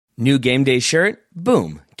New game day shirt?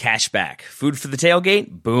 Boom, cash back. Food for the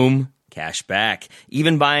tailgate? Boom, cash back.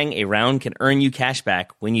 Even buying a round can earn you cash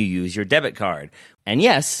back when you use your debit card. And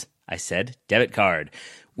yes, I said debit card.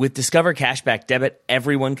 With Discover Cashback Debit,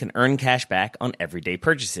 everyone can earn cash back on everyday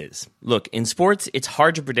purchases. Look, in sports, it's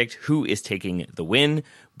hard to predict who is taking the win,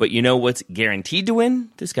 but you know what's guaranteed to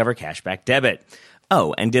win? Discover Cashback Debit.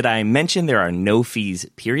 Oh, and did I mention there are no fees,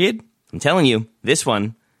 period? I'm telling you, this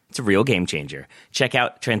one, it's a real game changer. Check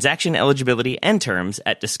out transaction eligibility and terms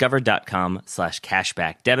at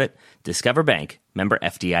discover.com/cashbackdebit. Discover Bank, member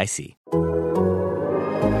FDIC.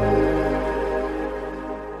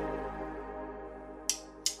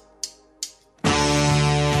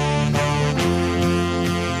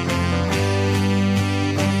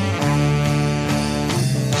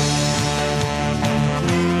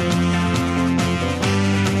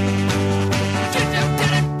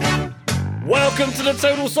 Welcome to the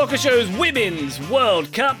Total Soccer Show's Women's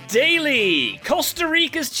World Cup Daily. Costa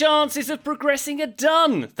Rica's chances of progressing are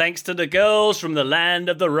done, thanks to the girls from the land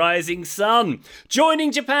of the rising sun.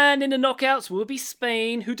 Joining Japan in the knockouts will be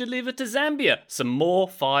Spain, who delivered to Zambia some more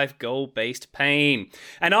 5-goal-based pain.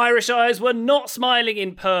 And Irish eyes were not smiling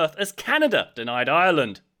in Perth as Canada denied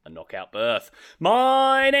Ireland a knockout berth.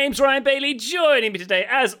 My name's Ryan Bailey. Joining me today,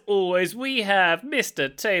 as always, we have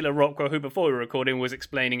Mr. Taylor Rockwell, who before we were recording was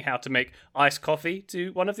explaining how to make iced coffee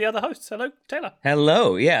to one of the other hosts. Hello, Taylor.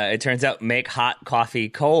 Hello. Yeah, it turns out make hot coffee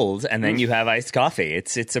cold, and then you have iced coffee.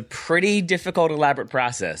 It's a pretty difficult, elaborate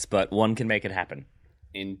process, but one can make it happen.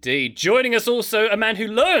 Indeed. Joining us also, a man who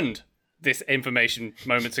learned this information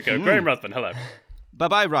moments ago, Graham Ruthven. Hello.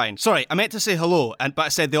 Bye-bye, Ryan. Sorry, I meant to say hello, but I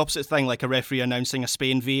said the opposite thing, like a referee announcing a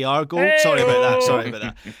Spain VAR goal. Hey-o! Sorry about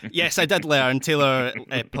that. Yes, I did learn. Taylor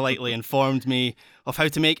politely informed me of how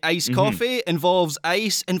to make iced coffee. Involves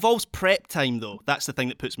ice. Involves prep time, though. That's the thing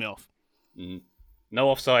that puts me off. No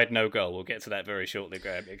offside, no goal. We'll get to that very shortly,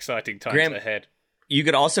 Graham. Exciting times ahead. You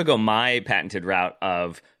could also go my patented route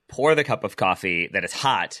of pour the cup of coffee that is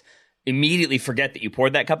hot, immediately forget that you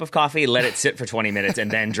poured that cup of coffee, let it sit for 20 minutes, and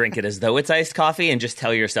then drink it as though it's iced coffee, and just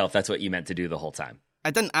tell yourself that's what you meant to do the whole time. I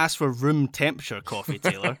didn't ask for room temperature coffee,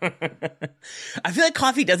 Taylor. I feel like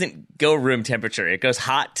coffee doesn't go room temperature. It goes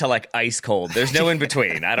hot to like ice cold. There's no in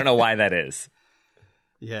between. I don't know why that is.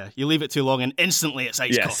 Yeah, you leave it too long and instantly it's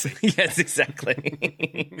iced coffee. Yes,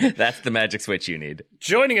 exactly. That's the magic switch you need.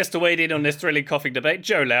 Joining us to wade in on this thrilling coffee debate,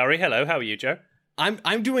 Joe Lowry. Hello, how are you, Joe?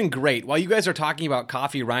 I'm doing great. While you guys are talking about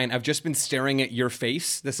coffee, Ryan, I've just been staring at your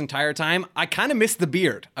face this entire time. I kind of miss the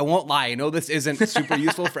beard. I won't lie. I know this isn't super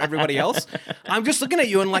useful for everybody else. I'm just looking at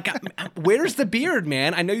you and like, where's the beard,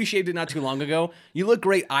 man? I know you shaved it not too long ago. You look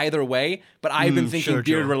great either way, but I've been thinking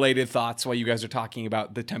beard-related thoughts while you guys are talking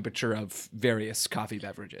about the temperature of various coffee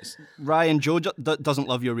beverages. Ryan, Joe doesn't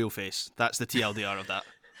love your real face. That's the TLDR of that.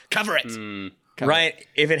 Cover it. Right,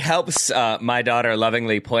 if it helps, my daughter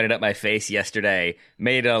lovingly pointed at my face yesterday,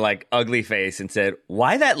 made a like ugly face and said,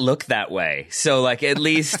 "Why that look that way?" So like at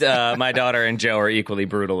least my daughter and Joe are equally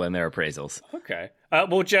brutal in their appraisals. Okay.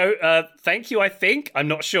 Well, Joe, thank you, I think. I'm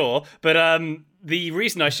not sure. But the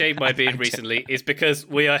reason I shaved my beard recently is because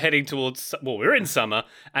we are heading towards, we're in summer.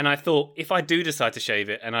 And I thought if I do decide to shave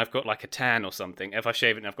it and I've got like a tan or something, if I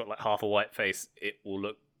shave it and I've got like half a white face, it will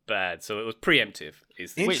look bad. So it was preemptive.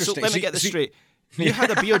 Wait, so let me get this straight. You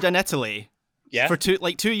had a beard in Italy. Yeah. For 2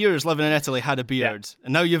 years living in Italy, had a beard. Yeah.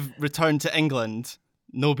 And now you've returned to England,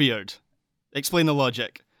 no beard. Explain the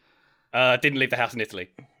logic. Didn't leave the house in Italy.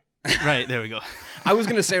 Right, there we go. I was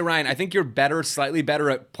going to say, Ryan, I think you're slightly better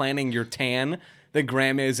at planning your tan than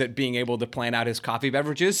Graham is at being able to plan out his coffee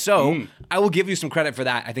beverages. So I will give you some credit for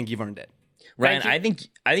that. I think you've earned it. Ryan, I think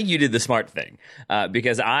you did the smart thing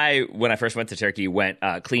because when I first went to Turkey, went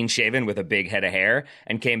clean shaven with a big head of hair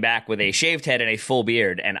and came back with a shaved head and a full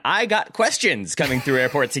beard, and I got questions coming through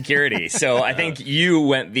airport security. So I think you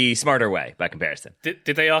went the smarter way by comparison. Did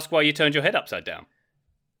they ask why you turned your head upside down?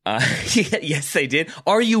 Yes, they did.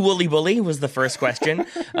 Are you woolly bully was the first question.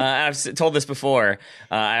 I've told this before.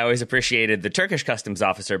 I always appreciated the Turkish customs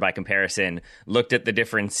officer by comparison looked at the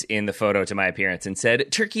difference in the photo to my appearance and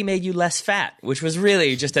said, Turkey made you less fat, which was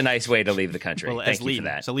really just a nice way to leave the country. Well, Thank you for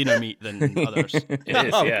that. It's a leaner meat than others. It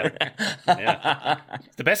is, yeah.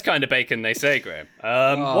 It's the best kind of bacon, they say, Graham.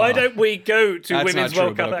 Why don't we go to Women's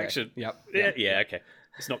World Cup action? Yep. Yeah, okay.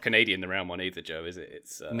 It's not Canadian, the round one either, Joe, is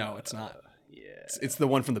it? No, it's not. Yeah. It's the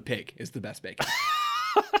one from the pig. It's the best bacon.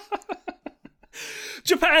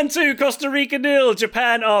 Japan 2, Costa Rica 0.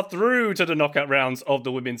 Japan are through to the knockout rounds of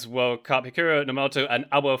the Women's World Cup. Hikaru Namato and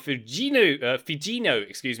Awa Fujino,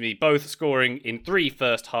 both scoring in 3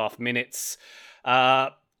 first half minutes.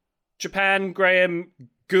 Japan, Graham,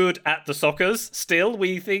 good at the soccers still,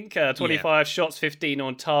 we think. 25 shots, 15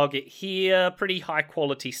 on target here. Pretty high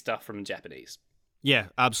quality stuff from the Japanese. Yeah,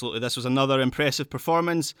 absolutely. This was another impressive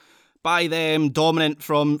performance by them, dominant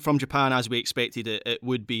from Japan as we expected it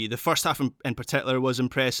would be. The first half in particular was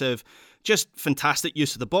impressive. Just fantastic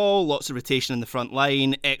use of the ball, lots of rotation in the front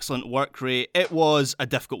line, excellent work rate. It was a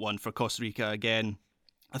difficult one for Costa Rica again.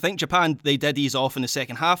 I think Japan, they did ease off in the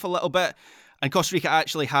second half a little bit, and Costa Rica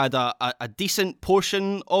actually had a decent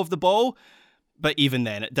portion of the ball, but even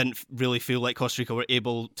then it didn't really feel like Costa Rica were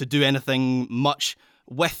able to do anything much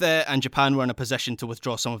with it, and Japan were in a position to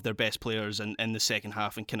withdraw some of their best players in the second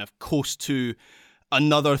half and kind of coast to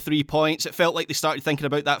another 3 points. It felt like they started thinking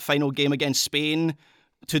about that final game against Spain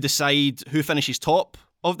to decide who finishes top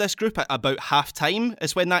of this group at about half-time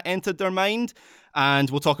is when that entered their mind, and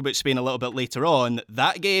we'll talk about Spain a little bit later on.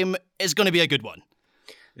 That game is going to be a good one.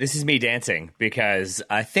 This is me dancing because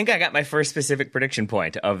I think I got my first specific prediction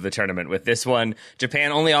point of the tournament with this one.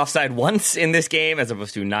 Japan only offside once in this game as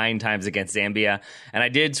opposed to 9 times against Zambia. And I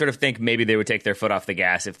did sort of think maybe they would take their foot off the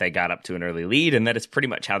gas if they got up to an early lead. And that is pretty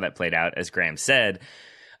much how that played out, as Graham said.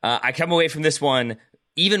 I come away from this one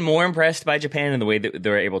even more impressed by Japan in the way that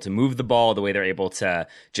they're able to move the ball, the way they're able to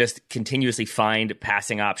just continuously find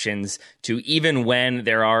passing options to, even when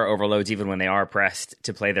there are overloads, even when they are pressed,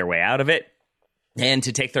 to play their way out of it. And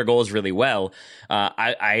to take their goals really well.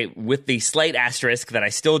 I with the slight asterisk that I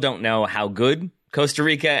still don't know how good Costa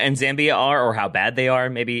Rica and Zambia are, or how bad they are,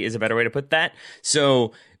 maybe is a better way to put that.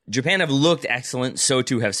 So Japan have looked excellent, so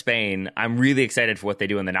too have Spain. I'm really excited for what they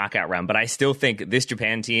do in the knockout round, but I still think this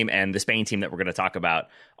Japan team and the Spain team that we're going to talk about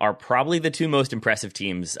are probably the 2 most impressive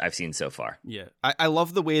teams I've seen so far. Yeah, I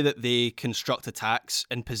love the way that they construct attacks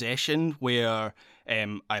in possession where...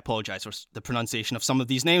 I apologise for the pronunciation of some of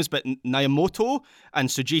these names, but Nayamoto and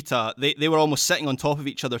Sujita, they were almost sitting on top of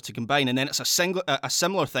each other to combine, and then it's a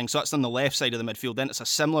similar thing, so that's on the left side of the midfield, then it's a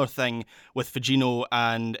similar thing with Fujino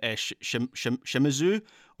and Shimizu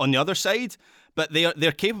on the other side, but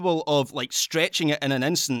they're capable of like stretching it in an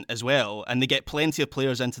instant as well, and they get plenty of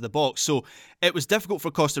players into the box. So it was difficult for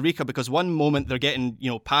Costa Rica because one moment they're getting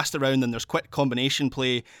passed around and there's quick combination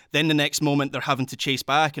play, then the next moment they're having to chase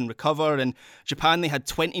back and recover. And Japan, they had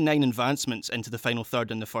 29 advancements into the final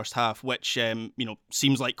third in the first half, which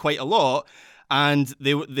seems like quite a lot, and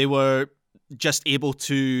they were just able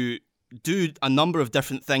to do a number of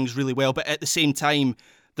different things really well, but at the same time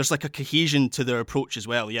there's like a cohesion to their approach as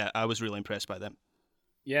well. Yeah, I was really impressed by them.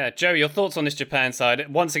 Yeah, Joe, your thoughts on this Japan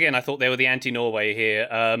side? Once again, I thought they were the anti-Norway here.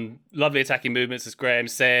 Lovely attacking movements, as Graham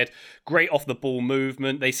said. Great off-the-ball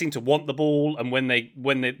movement. They seem to want the ball, and when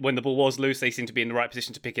the ball was loose, they seemed to be in the right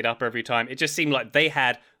position to pick it up every time. It just seemed like they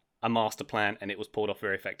had a master plan, and it was pulled off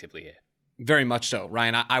very effectively here. Very much so,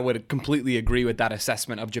 Ryan. I would completely agree with that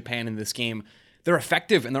assessment of Japan in this game. They're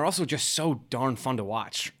effective, and they're also just so darn fun to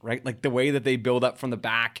watch, right? Like the way that they build up from the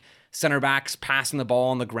back, center backs passing the ball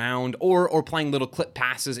on the ground, or playing little clip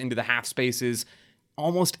passes into the half spaces.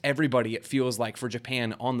 Almost everybody, it feels like, for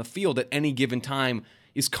Japan on the field at any given time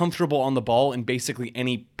is comfortable on the ball in basically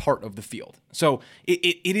any part of the field. So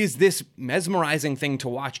it is this mesmerizing thing to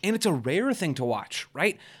watch, and it's a rare thing to watch,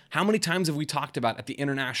 right? How many times have we talked about at the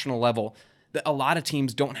international level that a lot of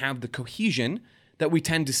teams don't have the cohesion that we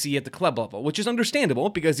tend to see at the club level, which is understandable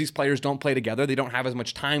because these players don't play together. They don't have as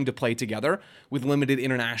much time to play together with limited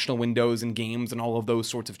international windows and games and all of those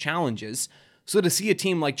sorts of challenges. So to see a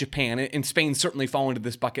team like Japan, and Spain certainly fall into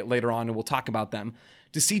this bucket later on, and we'll talk about them,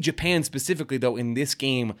 to see Japan specifically, though, in this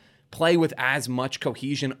game play with as much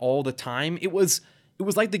cohesion all the time, it was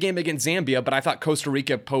like the game against Zambia, but I thought Costa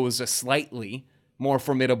Rica posed a slightly more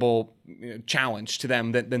formidable challenge to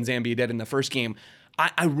them than Zambia did in the first game.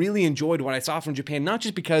 I really enjoyed what I saw from Japan, not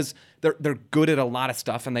just because they're good at a lot of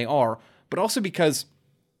stuff, and they are, but also because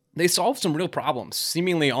they solved some real problems,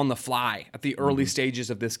 seemingly on the fly at the early stages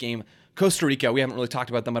of this game. Costa Rica, we haven't really talked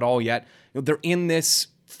about them at all yet. They're in this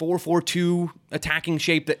 4-4-2 attacking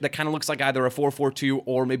shape that kind of looks like either a 4-4-2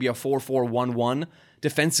 or maybe a 4-4-1-1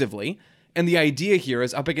 defensively. And the idea here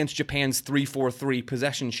is up against Japan's 3-4-3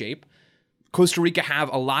 possession shape, Costa Rica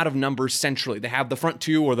have a lot of numbers centrally. They have the front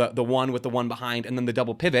two, or the one with the one behind, and then the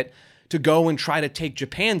double pivot to go and try to take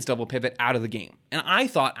Japan's double pivot out of the game. And I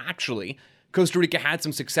thought, actually, Costa Rica had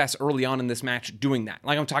some success early on in this match doing that.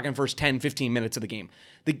 Like, I'm talking first 10, 15 minutes of the game.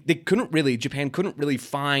 Japan couldn't really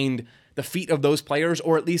find the feet of those players,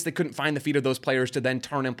 or at least they couldn't find the feet of those players to then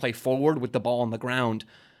turn and play forward with the ball on the ground.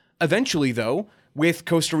 Eventually, though, with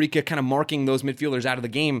Costa Rica kind of marking those midfielders out of the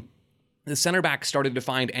game, the center back started to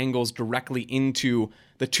find angles directly into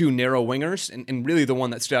the two narrow wingers. And really the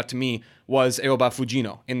one that stood out to me was Aoba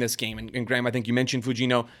Fujino in this game. And Graham, I think you mentioned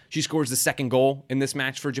Fujino. She scores the second goal in this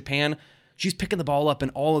match for Japan. She's picking the ball up in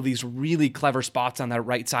all of these really clever spots on that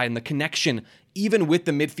right side. And the connection, even with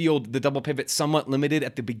the midfield, the double pivot somewhat limited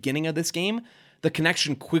at the beginning of this game, the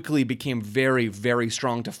connection quickly became very, very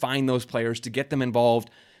strong to find those players, to get them involved,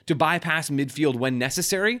 to bypass midfield when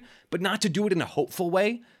necessary, but not to do it in a hopeful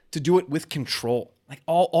way, to do it with control. Like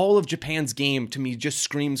all of Japan's game to me just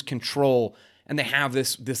screams control, and they have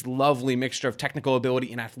this lovely mixture of technical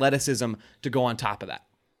ability and athleticism to go on top of that.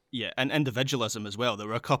 Yeah, and individualism as well. There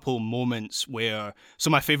were a couple moments where... So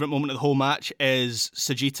my favourite moment of the whole match is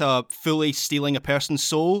Sujita fully stealing a person's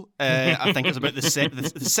soul. I think it's about the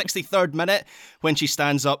 63rd minute when she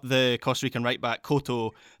stands up the Costa Rican right-back,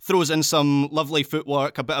 Koto, throws in some lovely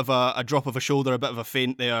footwork, a bit of a drop of a shoulder, a bit of a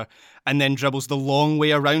feint there, and then dribbles the long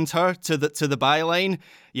way around her to the byline.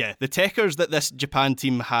 Yeah, the techers that this Japan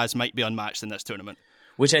team has might be unmatched in this tournament.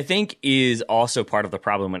 Which I think is also part of the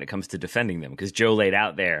problem when it comes to defending them, because Joe laid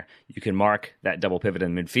out there, you can mark that double pivot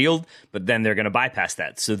in midfield, but then they're going to bypass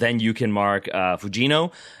that. So then you can mark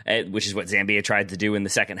Fujino, which is what Zambia tried to do in the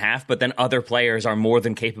second half, but then other players are more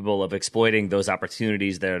than capable of exploiting those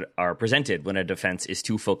opportunities that are presented when a defense is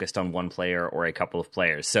too focused on one player or a couple of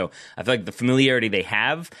players. So I feel like the familiarity they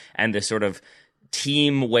have and the sort of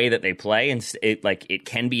team way that they play, and it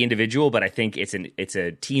can be individual, but I think it's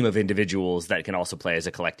a team of individuals that can also play as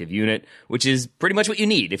a collective unit, which is pretty much what you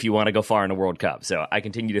need if you want to go far in a World Cup. So I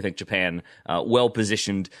continue to think Japan well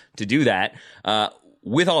positioned to do that.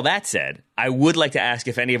 With all that said, I would like to ask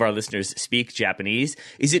if any of our listeners speak Japanese.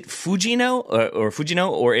 Is it Fujino or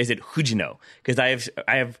Fujino, or is it Hujino? Because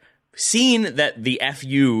I have seen that the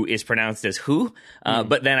FU is pronounced as hu,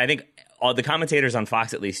 but then I think all the commentators on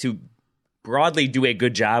Fox, at least, who broadly do a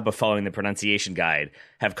good job of following the pronunciation guide,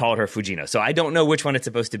 have called her Fujino. So I don't know which one it's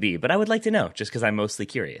supposed to be, but I would like to know, just because I'm mostly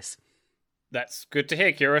curious. That's good to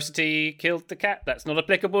hear. Curiosity killed the cat. That's not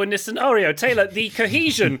applicable in this scenario. Taylor, the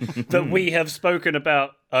cohesion that we have spoken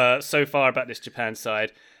about so far about this Japan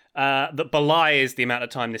side, that belies the amount of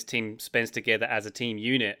time this team spends together as a team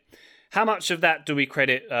unit. How much of that do we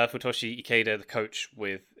credit Futoshi Ikeda, the coach,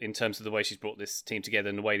 with, in terms of the way she's brought this team together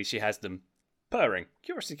and the way that she has them purring?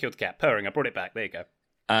 Curiosity killed the cat. Purring. I brought it back. There you go.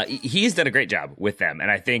 He's done a great job with them, and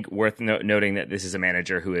I think worth noting that this is a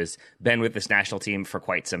manager who has been with this national team for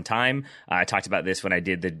quite some time. I talked about this when I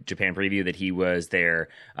did the Japan preview, that he was their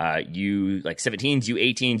U17s,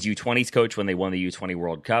 U18s, U20s coach when they won the U20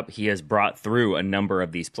 World Cup. He has brought through a number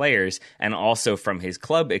of these players, and also from his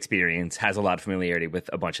club experience has a lot of familiarity with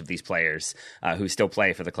a bunch of these players who still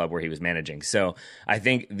play for the club where he was managing. So I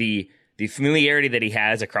think the familiarity that he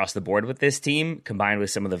has across the board with this team, combined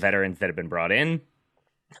with some of the veterans that have been brought in,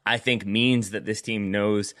 I think means that this team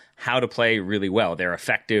knows how to play really well. They're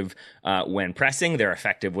effective when pressing. They're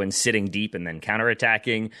effective when sitting deep and then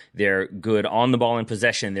counterattacking. They're good on the ball in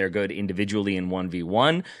possession. They're good individually in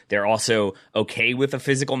 1v1. They're also okay with a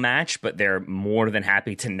physical match, but they're more than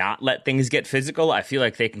happy to not let things get physical. I feel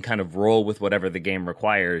like they can kind of roll with whatever the game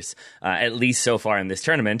requires. At least so far in this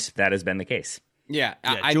tournament, that has been the case. Yeah,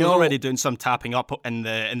 I know. Already doing some tapping up in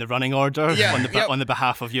the running order on the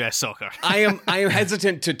behalf of US soccer. I am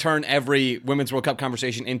hesitant to turn every Women's World Cup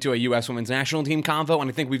conversation into a US Women's National Team convo, and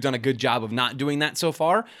I think we've done a good job of not doing that so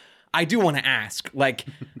far. I do want to ask,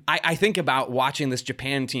 I think about watching this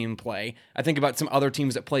Japan team play. I think about some other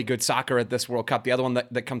teams that play good soccer at this World Cup. The other one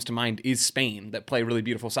that comes to mind is Spain, that play really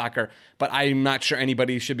beautiful soccer. But I'm not sure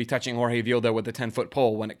anybody should be touching Jorge Vilda with a 10-foot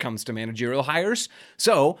pole when it comes to managerial hires.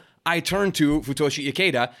 So I turn to Futoshi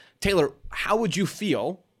Ikeda. Taylor, how would you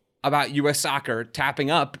feel about U.S. soccer tapping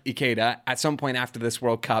up Ikeda at some point after this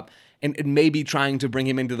World Cup and maybe trying to bring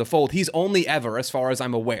him into the fold? He's only ever, as far as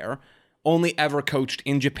I'm aware, coached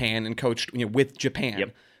in Japan and coached with Japan.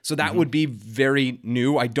 Yep. So that would be very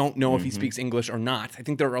new. I don't know if he speaks English or not. I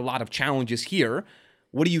think there are a lot of challenges here.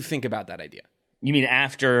 What do you think about that idea? You mean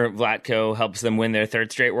after Vlatko helps them win their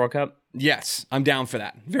third straight World Cup? Yes, I'm down for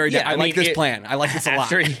that. I like this plan. I like this a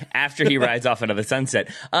lot. After he rides off into the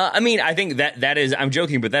sunset. I think that is, I'm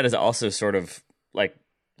joking, but that is also sort of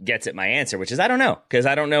gets at my answer, which is I don't know, because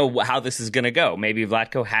I don't know how this is going to go. Maybe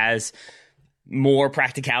Vlatko has more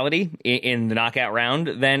practicality in the knockout round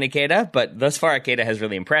than Ikeda, but thus far Ikeda has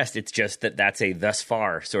really impressed. It's just that that's a thus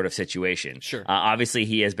far sort of situation. Sure. Obviously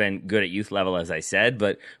he has been good at youth level, as I said,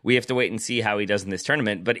 but we have to wait and see how he does in this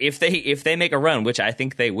tournament. But if they make a run, which I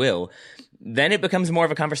think they will, then it becomes more of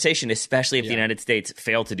a conversation, especially if the Yeah. United States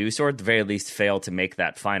fail to do so, or at the very least fail to make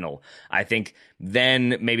that final. I think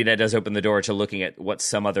then maybe that does open the door to looking at what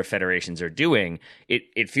some other federations are doing.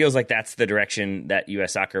 It feels like that's the direction that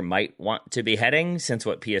U.S. Soccer might want to be heading, since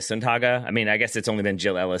what Pia Sundhage, I mean, I guess it's only been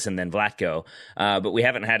Jill Ellis and then Vlatko, but we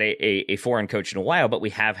haven't had a foreign coach in a while, but we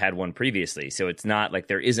have had one previously. So it's not like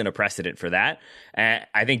there isn't a precedent for that.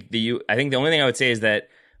 I think the only thing I would say is that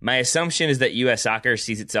my assumption is that U.S. Soccer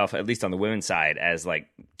sees itself, at least on the women's side, as like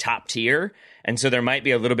top tier. And so there might be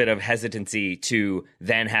a little bit of hesitancy to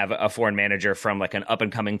then have a foreign manager from like an up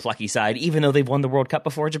and coming plucky side, even though they've won the World Cup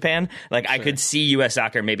before Japan. Like I could see U.S.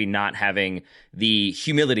 Soccer maybe not having the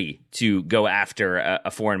humility to go after a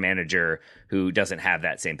foreign manager who doesn't have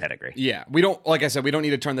that same pedigree. Yeah, we don't, like I said, we don't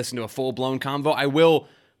need to turn this into a full-blown convo. I will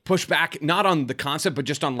push back, not on the concept, but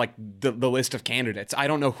just on like the list of candidates. I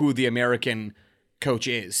don't know who the American coach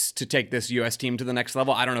is to take this U.S. team to the next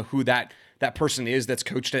level. I don't know who that person is that's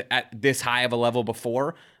coached at this high of a level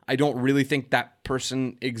before. I don't really think that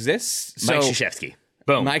person exists. Mike Krzyzewski.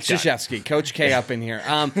 Boom. Mike Krzyzewski, Coach K up in here.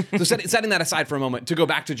 So setting that aside for a moment, to go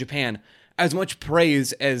back to Japan, as much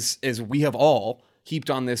praise as we have all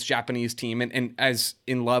heaped on this Japanese team, and as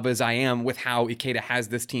in love as I am with how Ikeda has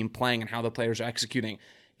this team playing and how the players are executing,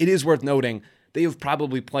 it is worth noting they have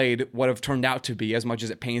probably played what have turned out to be, as much as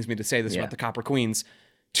it pains me to say this about the Copper Queens,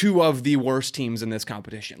 two of the worst teams in this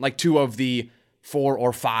competition, like two of the 4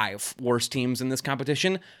 or 5 worst teams in this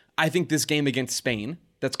competition. I think this game against Spain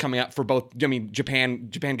that's coming up for both, I mean, Japan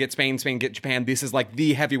get Spain, Spain get Japan. This is like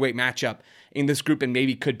the heavyweight matchup in this group and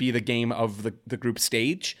maybe could be the game of the group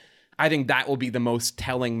stage. I think that will be the most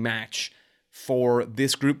telling match for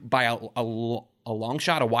this group by a long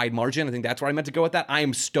shot, a wide margin. I think that's where I meant to go with that. I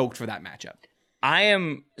am stoked for that matchup. I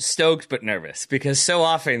am stoked but nervous because so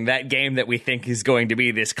often that game that we think is going to be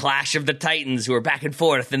this clash of the Titans who are back and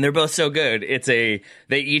forth and they're both so good, they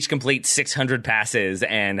each complete 600 passes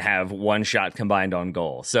and have one shot combined on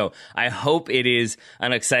goal. So I hope it is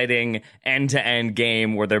an exciting end-to-end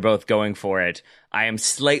game where they're both going for it. I am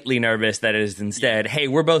slightly nervous that it is instead, hey,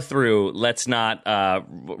 we're both through. Let's not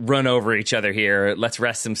run over each other here. Let's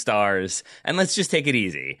rest some stars and let's just take it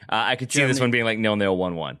easy. I could see this one being like 0-0,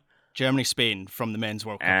 1-1. Germany-Spain from the Men's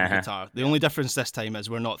World Cup in Qatar. The only difference this time is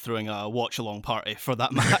we're not throwing a watch-along party for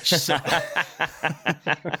that match. So.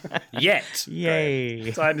 Yet.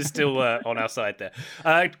 Yay. Time is still on our side there.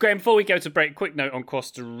 Graham, before we go to break, quick note on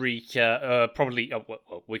Costa Rica. Probably,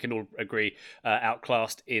 we can all agree,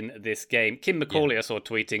 outclassed in this game. Kim McCauley, I saw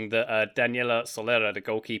tweeting that Daniela Solera, the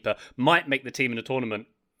goalkeeper, might make the team in the tournament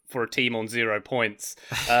for a team on 0 points.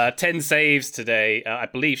 10 saves today. I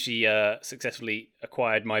believe she successfully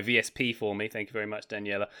acquired my VSP for me. Thank you very much,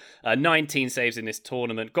 Daniela. 19 saves in this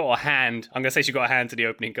tournament. Got a hand. I'm going to say she got a hand to the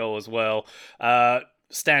opening goal as well.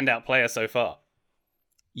 Standout player so far.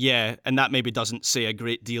 Yeah, and that maybe doesn't say a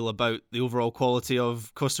great deal about the overall quality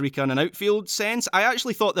of Costa Rica in an outfield sense. I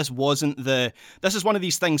actually thought this is one of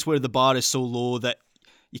these things where the bar is so low that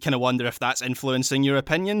you kind of wonder if that's influencing your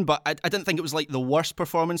opinion, but I didn't think it was like the worst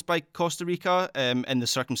performance by Costa Rica in the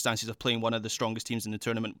circumstances of playing one of the strongest teams in the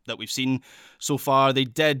tournament that we've seen so far. They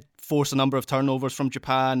did force a number of turnovers from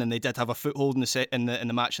Japan, and they did have a foothold in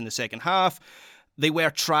the match in the second half. They were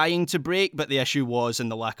trying to break, but the issue was in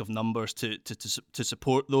the lack of numbers to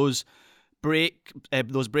support those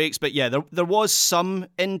breaks. But yeah, there was some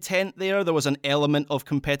intent there. There was an element of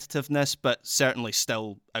competitiveness, but certainly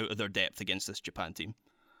still out of their depth against this Japan team.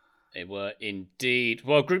 They were indeed.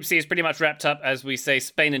 Well, Group C is pretty much wrapped up. As we say,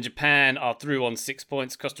 Spain and Japan are through on 6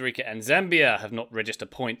 points. Costa Rica and Zambia have not registered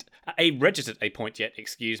a point yet,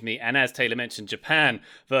 And as Taylor mentioned, Japan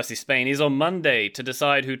versus Spain is on Monday to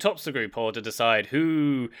decide who tops the group or to decide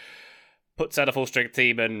who puts out a full-strength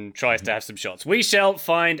team and tries to have some shots. We shall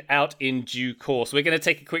find out in due course. We're going to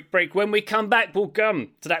take a quick break. When we come back, we'll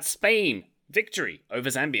come to that Spain victory over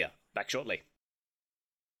Zambia. Back shortly.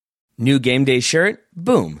 New game day shirt?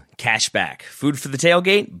 Boom. Cash back. Food for the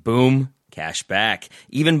tailgate? Boom. Cash back.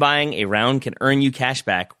 Even buying a round can earn you cash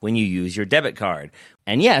back when you use your debit card.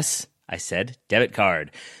 And yes, I said debit card.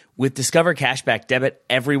 With Discover Cashback Debit,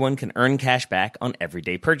 everyone can earn cash back on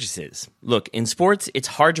everyday purchases. Look, in sports, it's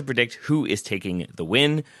hard to predict who is taking the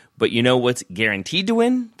win, but you know what's guaranteed to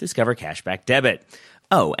win? Discover Cashback Debit.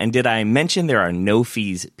 Oh, and did I mention there are no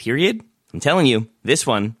fees, period? I'm telling you, this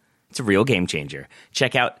one, it's a real game changer.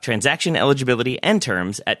 Check out transaction eligibility and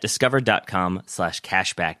terms at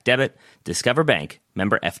discover.com/cashbackdebit. Discover Bank,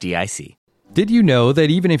 member FDIC. Did you know that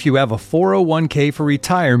even if you have a 401k for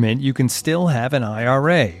retirement, you can still have an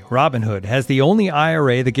IRA? Robinhood has the only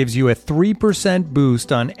IRA that gives you a 3%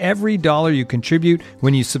 boost on every dollar you contribute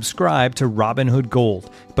when you subscribe to Robinhood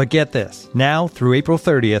Gold. But But get this, now through April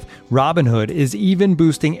 30th, Robinhood is even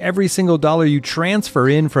boosting every single dollar you transfer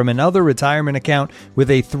in from another retirement account with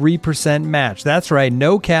a 3% match. That's right,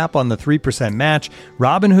 no cap on the 3% match.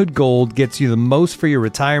 Robinhood Gold gets you the most for your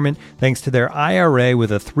retirement thanks to their IRA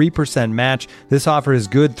with a 3% match. This offer is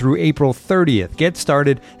good through April 30th. Get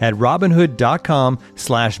started at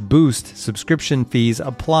Robinhood.com/boost. Subscription fees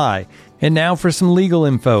apply. And now for some legal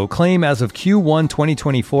info. Claim as of Q1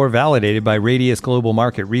 2024 validated by Radius Global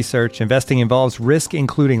Market Research. Investing involves risk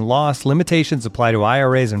including loss. Limitations apply to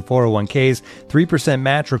IRAs and 401ks. 3%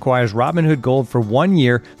 match requires Robinhood Gold for 1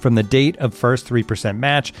 year from the date of first 3%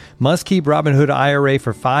 match. Must keep Robinhood IRA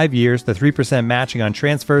for 5 years. The 3% matching on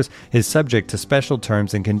transfers is subject to special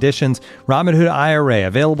terms and conditions. Robinhood IRA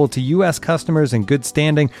available to U.S. customers in good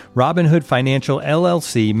standing. Robinhood Financial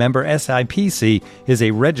LLC member SIPC is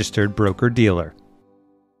a registered broker-dealer.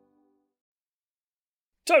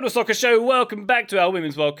 Total Soccer Show, welcome back to our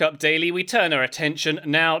Women's World Cup Daily. We turn our attention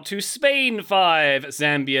now to Spain 5,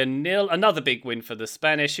 Zambia 0. Another big win for the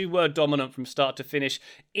Spanish, who were dominant from start to finish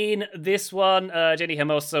in this one. Jenny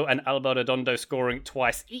Hermoso and Alba Redondo scoring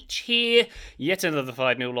twice each here. Yet another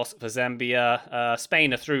 5-0 loss for Zambia.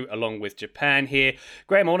 Spain are through along with Japan here.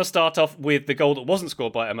 Graham, I want to start off with the goal that wasn't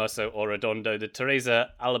scored by Hermoso or Redondo, the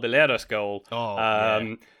Teresa Albileros goal.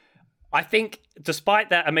 Yeah. I think, despite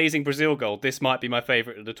that amazing Brazil goal, this might be my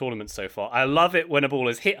favourite of the tournament so far. I love it when a ball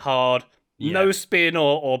is hit hard, no spin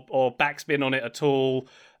or backspin on it at all.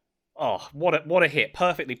 Oh, what a hit.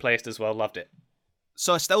 Perfectly placed as well. Loved it.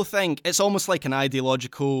 So I still think it's almost like an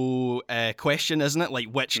ideological question, isn't it? Like,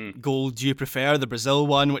 which goal do you prefer? The Brazil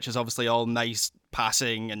one, which is obviously all nice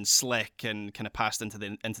passing and slick and kind of passed into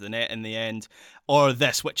the net in the end, or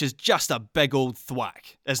this, which is just a big old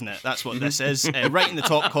thwack, isn't it? That's what this is. Right in the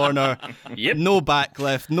top corner. Yep. No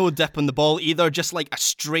backlift, no dip on the ball either, just like a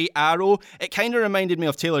straight arrow. It kind of reminded me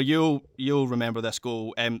of, Taylor, you'll remember this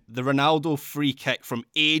goal, the Ronaldo free kick from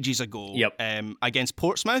ages ago. Yep. Against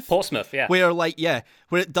Portsmouth. Yeah. Where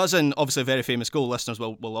it doesn't, obviously a very famous goal, listeners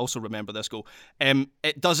will also remember this goal.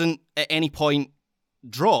 It doesn't at any point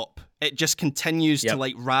drop. It just continues to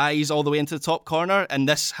like rise all the way into the top corner, and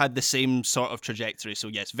this had the same sort of trajectory. So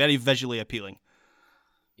yes, very visually appealing.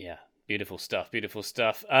 Yeah, beautiful stuff.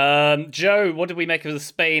 Joe, what did we make of the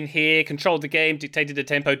Spain here? Controlled the game, dictated the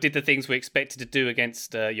tempo, did the things we expected to do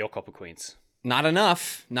against your Copper Queens. Not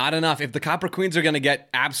enough. If the Copper Queens are going to get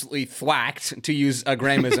absolutely thwacked, to use a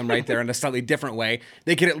Grahamism right there in a slightly different way,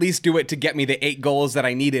 they could at least do it to get me the 8 goals that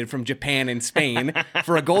I needed from Japan and Spain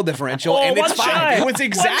for a goal differential, and it's fine. It was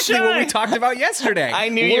exactly what we talked about yesterday. I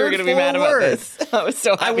knew you were going to be mad about this. I was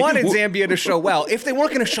so happy. I wanted Zambia to show well. If they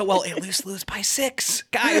weren't going to show well, at least lose by 6.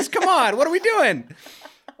 Guys, come on. What are we doing?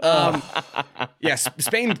 Yes,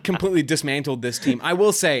 Spain completely dismantled this team. I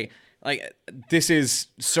will say, like, this is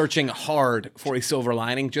searching hard for a silver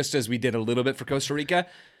lining, just as we did a little bit for Costa Rica.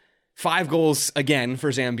 5 goals again for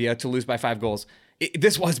Zambia to lose by 5 goals.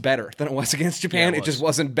 This was better than it was against Japan. It just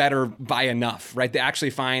wasn't better by enough, right? They actually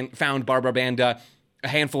found Barbara Banda a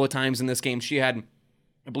handful of times in this game. She had,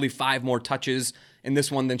 I believe, 5 more touches in this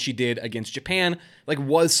one than she did against Japan. Like,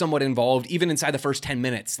 was somewhat involved, even inside the first 10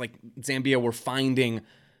 minutes. Like, Zambia were finding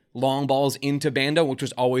long balls into Banda, which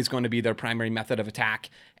was always going to be their primary method of attack.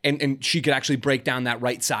 And she could actually break down that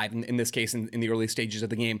right side, in this case, in the early stages of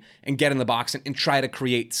the game, and get in the box and try to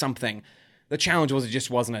create something. The challenge was it just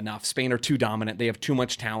wasn't enough. Spain are too dominant. They have too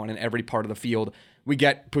much talent in every part of the field. We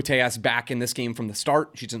get Putellas back in this game from the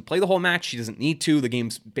start. She doesn't play the whole match. She doesn't need to. The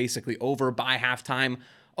game's basically over by halftime.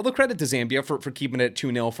 Although credit to Zambia for keeping it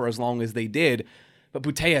 2-0 for as long as they did. But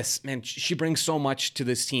Putellas, man, she brings so much to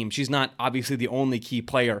this team. She's not obviously the only key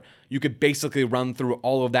player. You could basically run through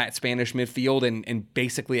all of that Spanish midfield and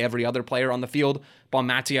basically every other player on the field.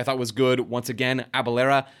 Bonmati, I thought, was good. Once again,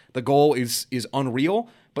 Abelera, the goal is unreal,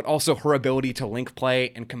 but also her ability to link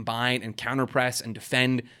play and combine and counterpress and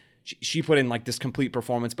defend. She put in like this complete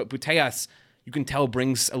performance. But Putellas, you can tell,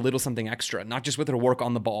 brings a little something extra, not just with her work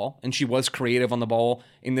on the ball, and she was creative on the ball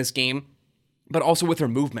in this game, but also with her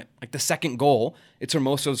movement. Like the second goal, it's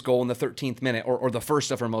Hermoso's goal in the 13th minute, or the first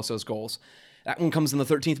of Hermoso's goals. That one comes in the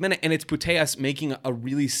 13th minute, and it's Putellas making a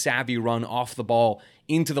really savvy run off the ball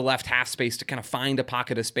into the left half space to kind of find a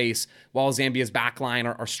pocket of space while Zambia's backline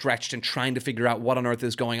are stretched and trying to figure out what on earth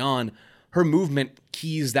is going on. Her movement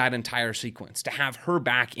keys that entire sequence. To have her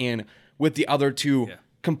back in with the other two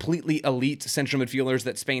completely elite central midfielders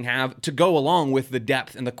that Spain have, to go along with the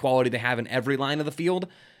depth and the quality they have in every line of the field,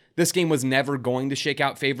 this game was never going to shake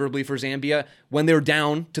out favorably for Zambia. When they're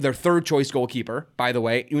down to their third choice goalkeeper, by the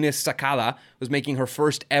way, Eunice Sakala was making her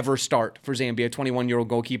first ever start for Zambia, 21-year-old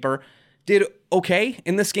goalkeeper. did okay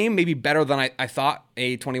in this game, maybe better than I thought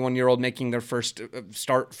a 21-year-old making their first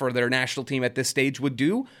start for their national team at this stage would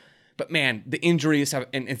do. But man, the injuries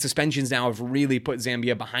and suspensions now have really put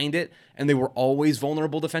Zambia behind it, and they were always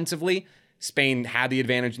vulnerable defensively. Spain had the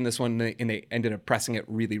advantage in this one, and they ended up pressing it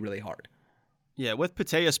really, really hard. Yeah, with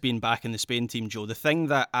Putellas being back in the Spain team, Joe, the thing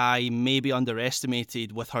that I maybe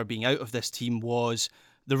underestimated with her being out of this team was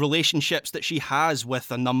the relationships that she has with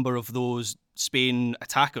a number of those Spain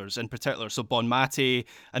attackers in particular. So Bonmati,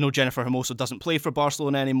 I know Jennifer Hermoso doesn't play for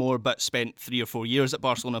Barcelona anymore, but spent 3 or 4 years at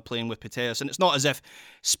Barcelona playing with Putellas. And it's not as if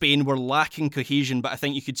Spain were lacking cohesion, but I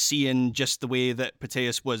think you could see in just the way that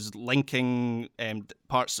Putellas was linking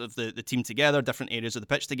parts of the team together, different areas of the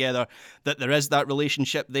pitch together, that there is that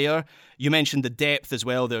relationship there. You mentioned the depth as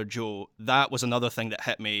well there, Joe. That was another thing that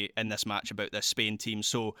hit me in this match about this Spain team.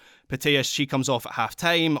 So Putellas, she comes off at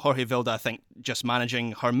half-time. Jorge Vilda, I think, just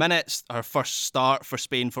managing her minutes, her first start for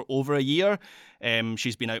Spain for over a year.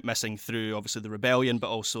 She's been out missing through obviously the rebellion, but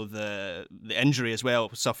also the injury as well,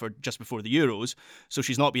 suffered just before the Euros. So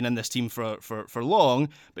she's not been in this team for long,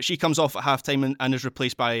 but she comes off at halftime and is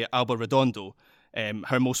replaced by Alba Redondo.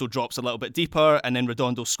 Hermoso drops a little bit deeper, and then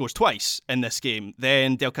Redondo scores twice in this game.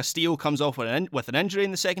 Then Del Castillo comes off with an injury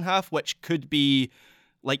in the second half, which could be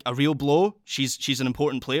like a real blow. She's an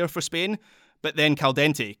important player for Spain. But then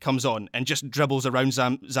Caldente comes on and just dribbles around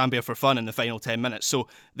Zambia for fun in the final 10 minutes. So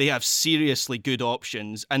they have seriously good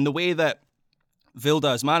options. And the way that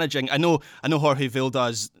Vilda is managing, I know Jorge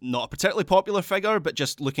Vilda is not a particularly popular figure, but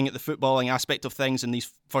just looking at the footballing aspect of things in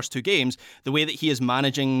these first 2 games, the way that he is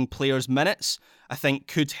managing players' minutes, I think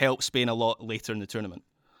could help Spain a lot later in the tournament.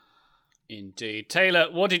 Indeed. Taylor,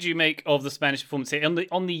 what did you make of the Spanish performance here?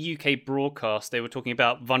 On the UK broadcast, they were talking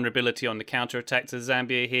about vulnerability on the counter-attack to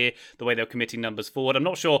Zambia here, the way they were committing numbers forward. I'm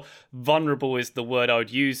not sure vulnerable is the word I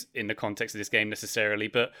would use in the context of this game necessarily,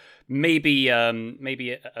 but maybe a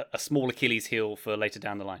small Achilles heel for later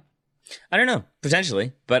down the line. I don't know,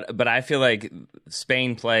 potentially, but I feel like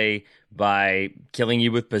Spain play by killing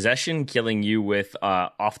you with possession, killing you with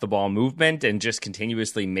off-the-ball movement, and just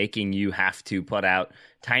continuously making you have to put out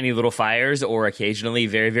tiny little fires or occasionally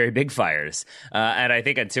very, very big fires. And I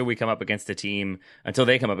think until they come up against a team,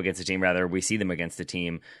 we see them against a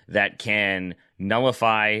team that can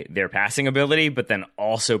nullify their passing ability, but then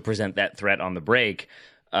also present that threat on the break.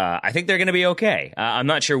 I think they're going to be okay. I'm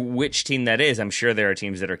not sure which team that is. I'm sure there are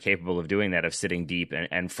teams that are capable of doing that, of sitting deep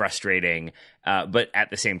and frustrating. But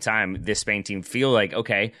at the same time, this Spain team feel like,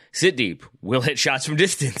 okay, sit deep. We'll hit shots from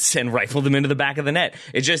distance and rifle them into the back of the net.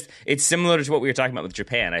 It's similar to what we were talking about with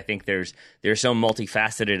Japan. I think they're so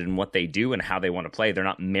multifaceted in what they do and how they want to play. They're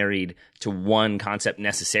not married to one concept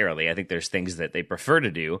necessarily. I think there's things that they prefer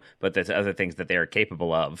to do, but there's other things that they are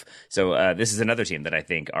capable of. So this is another team that I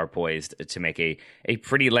think are poised to make a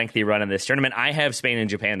pretty lengthy run in this tournament. I have Spain and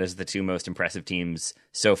Japan as the 2 most impressive teams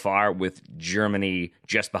so far, with Germany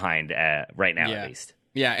just behind right now, at least.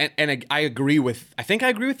 Yeah, and I agree with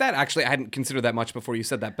that. Actually, I hadn't considered that much before you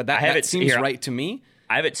said that, but that seems right to me.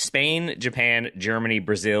 I have it Spain, Japan, Germany,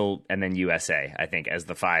 Brazil, and then USA, I think, as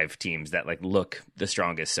the 5 teams that look the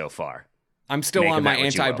strongest so far. I'm still on my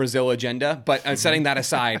anti-Brazil agenda, but setting that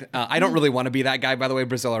aside, I don't really want to be that guy. By the way,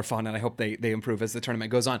 Brazil are fun, and I hope they improve as the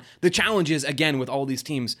tournament goes on. The challenge is, again, with all these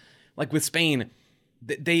teams, like with Spain,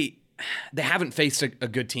 they haven't faced a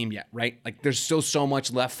good team yet, right? Like there's still so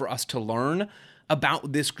much left for us to learn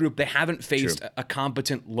about this group. They haven't faced a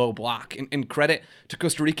competent low block. And credit to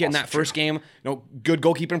Costa Rica in that first game. Good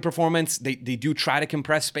goalkeeping performance. They do try to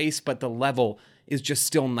compress space, but the level is just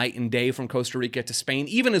still night and day from Costa Rica to Spain.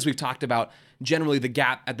 Even as we've talked about, generally the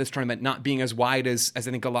gap at this tournament not being as wide as I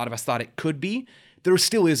think a lot of us thought it could be, there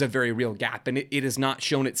still is a very real gap, and it has not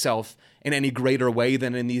shown itself in any greater way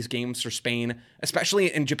than in these games for Spain,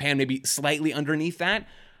 especially in Japan, maybe slightly underneath that.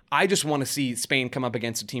 I just want to see Spain come up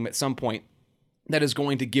against a team at some point that is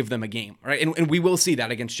going to give them a game, right? And we will see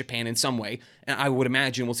that against Japan in some way, and I would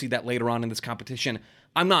imagine we'll see that later on in this competition.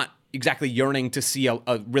 I'm not exactly yearning to see a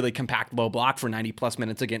really compact low block for 90-plus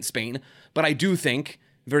minutes against Spain, but I do think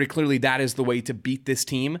very clearly that is the way to beat this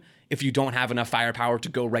team if you don't have enough firepower to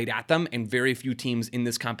go right at them, and very few teams in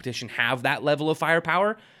this competition have that level of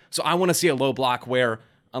firepower. So I want to see a low block where,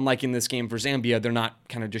 unlike in this game for Zambia, they're not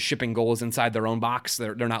kind of just shipping goals inside their own box.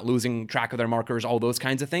 They're not losing track of their markers, all those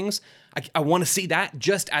kinds of things. I want to see that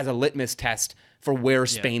just as a litmus test for where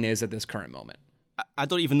Spain is at this current moment. I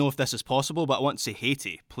don't even know if this is possible, but I want to see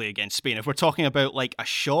Haiti play against Spain. If we're talking about a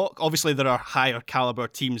shock, obviously there are higher caliber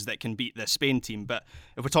teams that can beat this Spain team, but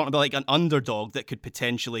if we're talking about an underdog that could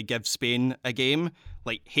potentially give Spain a game,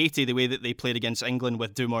 like Haiti, the way that they played against England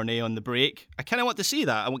with Dumornay on the break, I kind of want to see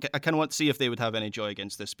that. I kind of want to see if they would have any joy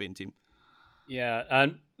against this Spain team. Yeah,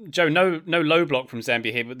 and Joe, no low block from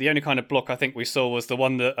Zambia here, but the only kind of block I think we saw was the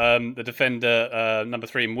one that the defender, number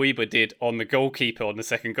 3, Mweeba, did on the goalkeeper on the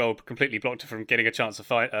second goal, completely blocked her from getting a chance of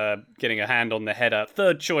getting a hand on the header.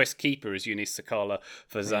 Third choice keeper is Eunice Sakala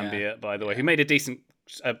for Zambia, by the way, who made a decent,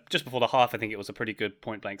 just before the half, I think it was a pretty good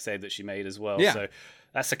point-blank save that she made as well. Yeah. So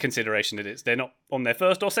that's a consideration that they're not on their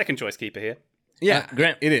first or second choice keeper here. Yeah,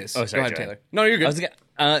 Graham, it is. Oh, sorry, Go ahead, Taylor. No, you're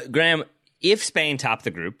good. Graham, if Spain topped the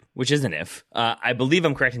group, which is an if, I believe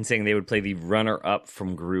I'm correct in saying they would play the runner-up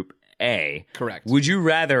from Group A. Correct. Would you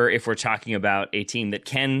rather, if we're talking about a team that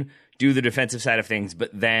can do the defensive side of things, but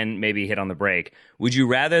then maybe hit on the break, would you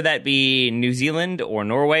rather that be New Zealand or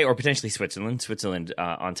Norway or potentially Switzerland? Switzerland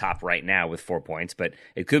on top right now with 4 points, but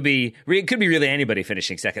it could be really anybody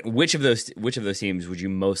finishing second. Which of those teams would you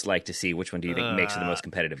most like to see? Which one do you think makes it the most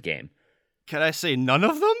competitive game? Can I say none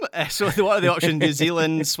of them? So what are the options? New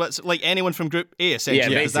Zealand, Switzerland, like anyone from Group A,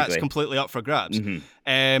 essentially, because that's completely up for grabs.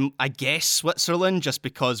 Mm-hmm. I guess Switzerland, just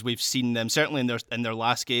because we've seen them, certainly in their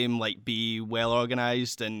last game, like be well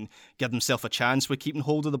organised and give themselves a chance with keeping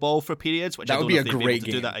hold of the ball for periods, which that I don't would know be if a they'd be great able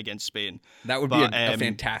to game. do that against Spain. That would be a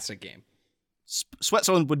fantastic game.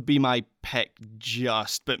 Switzerland would be my pick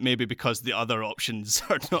but maybe because the other options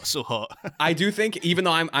are not so hot. I do think, even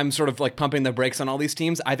though I'm sort of like pumping the brakes on all these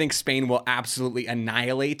teams, I think Spain will absolutely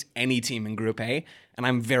annihilate any team in Group A, and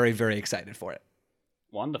I'm very, very excited for it.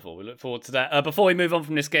 Wonderful. We look forward to that. Before we move on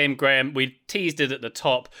from this game, Graham, we teased it at the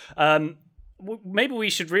top. Maybe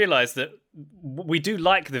we should realise that we do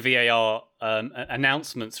like the VAR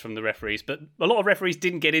announcements from the referees, but a lot of referees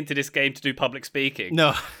didn't get into this game to do public speaking.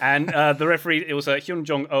 No. And the referee, it was Hyun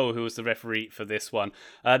Jong-oh who was the referee for this one.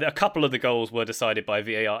 A couple of the goals were decided by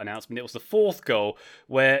VAR announcement. It was the fourth goal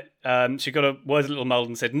where she got a word a little muddled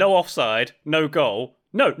and said, no offside, no goal.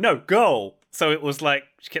 No, goal. So it was like,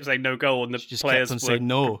 she kept saying no goal, and the players were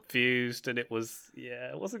confused, and it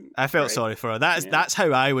wasn't I felt great. sorry for her. That's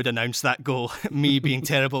how I would announce that goal, me being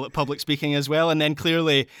terrible at public speaking as well. And then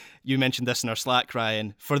clearly, you mentioned this in our Slack,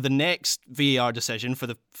 Ryan, for the next VAR decision, for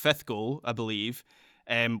the fifth goal, I believe,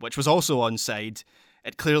 which was also onside,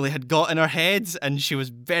 it clearly had got in her head, and she was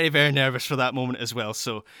very, very nervous for that moment as well.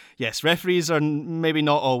 So, yes, referees are maybe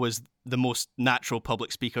not always the most natural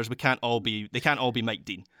public speakers. They can't all be Mike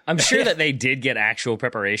Dean. I'm sure that they did get actual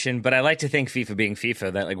preparation, but I like to think, FIFA being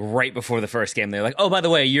FIFA, that like right before the first game, they're like, oh, by the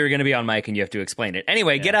way, you're going to be on mic and you have to explain it.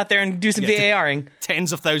 Anyway, get out there and do some VARing.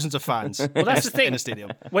 Tens of thousands of fans. Well, that's the thing. In a stadium.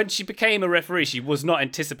 When she became a referee, she was not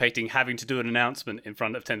anticipating having to do an announcement in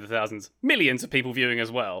front of tens of thousands, millions of people viewing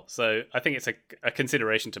as well. So I think it's a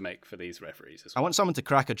consideration to make for these referees as well. I want someone to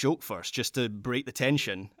crack a joke first, just to break the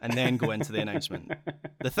tension, and then go into the announcement.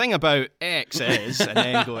 The thing about X is, and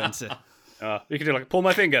then go into... You can do like, pull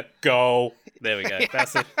my finger, go. There we go.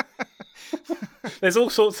 That's it. There's all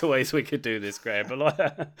sorts of ways we could do this, Graham.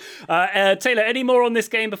 But Taylor, any more on this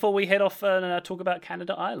game before we head off and talk about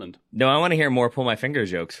Canada-Ireland? No, I want to hear more pull my finger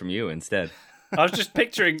jokes from you instead. I was just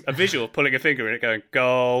picturing a visual of pulling a finger and it going,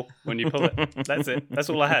 go, when you pull it. That's it. That's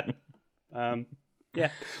all I had. Yeah.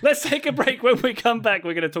 Let's take a break. When we come back,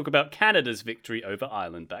 we're going to talk about Canada's victory over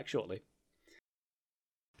Ireland. Back shortly.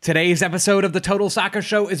 Today's episode of the Total Soccer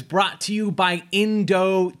Show is brought to you by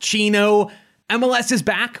Indochino. MLS is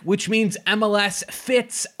back, which means MLS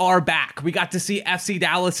fits are back. We got to see FC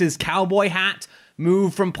Dallas's cowboy hat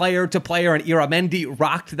move from player to player, and Iramendi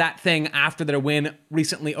rocked that thing after their win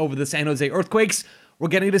recently over the San Jose Earthquakes. We're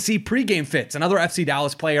getting to see pregame fits. Another FC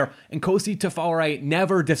Dallas player, and Kosi Tafare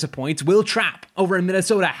never disappoints. Will Trapp over in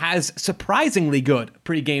Minnesota has surprisingly good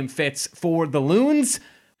pregame fits for the Loons.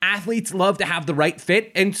 Athletes love to have the right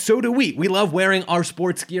fit, and so do we. We love wearing our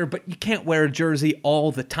sports gear, but you can't wear a jersey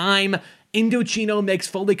all the time. Indochino makes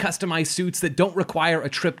fully customized suits that don't require a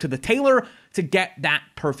trip to the tailor to get that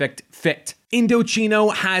perfect fit.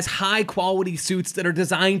 Indochino has high-quality suits that are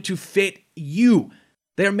designed to fit you.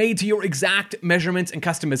 They're made to your exact measurements and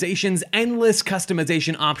customizations, endless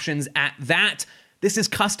customization options at that. This is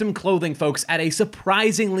custom clothing, folks, at a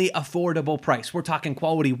surprisingly affordable price. We're talking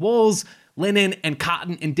quality wools, linen, and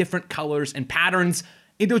cotton in different colors and patterns.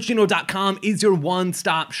 Indochino.com is your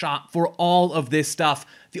one-stop shop for all of this stuff.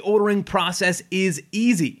 The ordering process is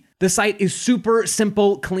easy. The site is super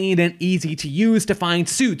simple, clean, and easy to use to find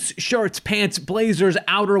suits, shirts, pants, blazers,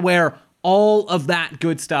 outerwear, all of that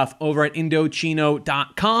good stuff over at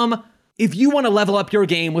Indochino.com. If you want to level up your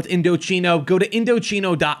game with Indochino, go to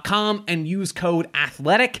Indochino.com and use code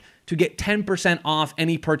ATHLETIC to get 10% off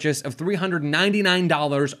any purchase of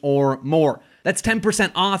 $399 or more. That's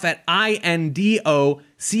 10% off at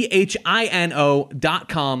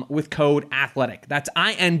INDOCHINO.com with code ATHLETIC. That's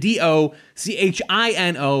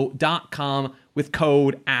INDOCHINO.com with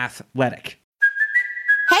code ATHLETIC.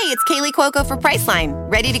 Hey, it's Kaylee Cuoco for Priceline.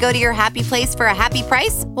 Ready to go to your happy place for a happy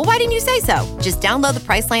price? Well, why didn't you say so? Just download the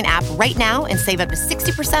Priceline app right now and save up to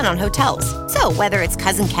 60% on hotels. So whether it's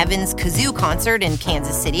Cousin Kevin's Kazoo Concert in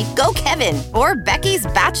Kansas City, go Kevin, or Becky's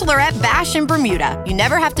Bachelorette Bash in Bermuda, you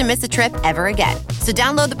never have to miss a trip ever again. So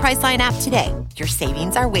download the Priceline app today. Your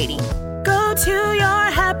savings are waiting. Go to your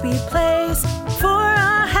happy place for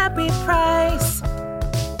a happy price.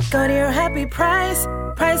 Go to your happy price,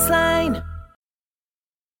 Priceline.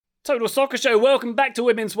 Total Soccer Show, welcome back to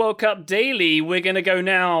Women's World Cup Daily. We're going to go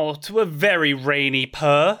now to a very rainy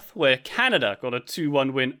Perth, where Canada got a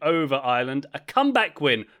 2-1 win over Ireland. A comeback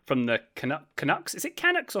win from the Canucks. Is it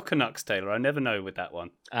Canucks or Canucks, Taylor? I never know with that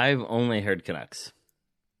one. I've only heard Canucks.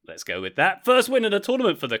 Let's go with that. First win of the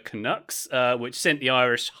tournament for the Canucks, which sent the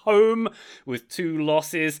Irish home with 2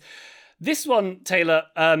 losses. This one, Taylor,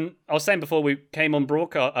 I was saying before we came on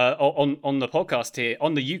broadcast on the podcast here,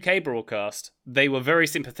 on the UK broadcast, they were very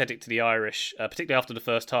sympathetic to the Irish, particularly after the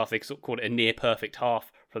first half. They sort of called it a near-perfect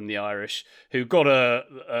half from the Irish, who got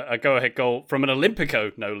a go-ahead goal from an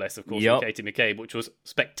Olympico, no less, of course, from Katie McCabe, which was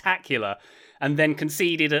spectacular, and then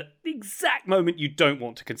conceded at the exact moment you don't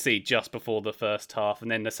want to concede, just before the first half,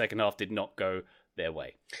 and then the second half did not go their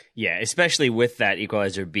way. Yeah, especially with that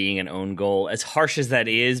equalizer being an own goal. As harsh as that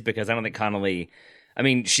is, because I don't think Connolly... I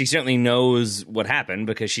mean, she certainly knows what happened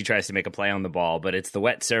because she tries to make a play on the ball, but it's the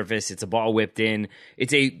wet surface. It's a ball whipped in.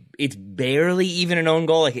 It's barely even an own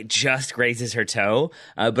goal. Like, it just grazes her toe.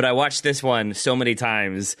 But I watched this one so many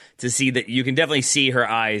times to see that you can definitely see her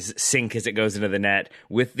eyes sink as it goes into the net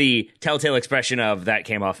with the telltale expression of that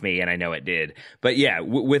came off me, and I know it did. But yeah,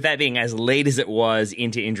 with that being as late as it was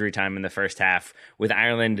into injury time in the first half, with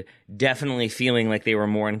Ireland definitely feeling like they were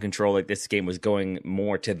more in control, like this game was going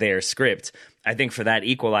more to their script, I think for that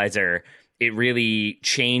equalizer, it really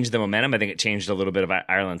changed the momentum. I think it changed a little bit of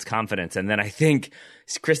Ireland's confidence. And then I think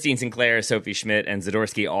Christine Sinclair, Sophie Schmidt, and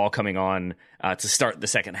Zadorsky all coming on to start the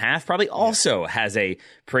second half probably also has a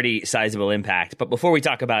pretty sizable impact. But before we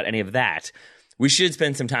talk about any of that, we should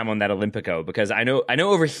spend some time on that Olympico, because I know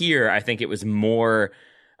over here, I think it was more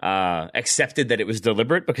accepted that it was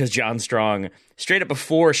deliberate, because John Strong, straight up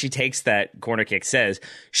before she takes that corner kick, says,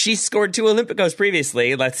 she scored 2 Olympicos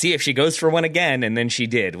previously, let's see if she goes for one again, and then she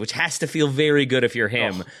did, which has to feel very good if you're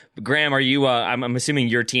him. Graham, are you, I'm assuming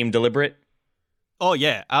your team deliberate? Oh,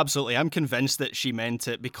 yeah, absolutely. I'm convinced that she meant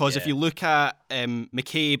it, because if you look at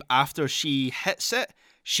McCabe after she hits it,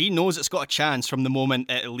 she knows it's got a chance from the moment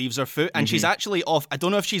it leaves her foot, and she's actually off. I don't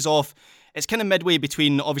know if she's off. It's kind of midway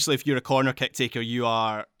between, obviously, if you're a corner kick taker, you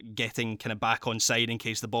are getting kind of back on side in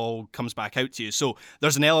case the ball comes back out to you. So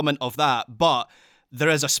there's an element of that, but there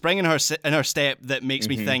is a spring in her step that makes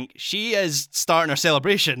me think she is starting her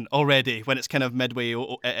celebration already when it's kind of midway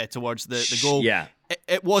towards the goal. Yeah.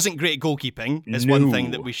 It wasn't great goalkeeping, is one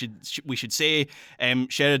thing that we should say.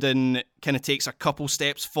 Sheridan kind of takes a couple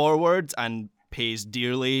steps forward and pays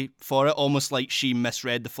dearly for it, almost like she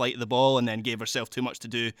misread the flight of the ball and then gave herself too much to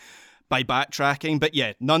do by backtracking. But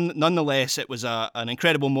yeah, nonetheless, it was an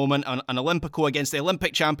incredible moment. An Olympico against the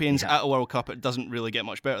Olympic champions at a World Cup. It doesn't really get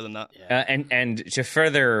much better than that. And to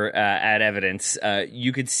further add evidence,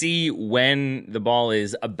 you could see when the ball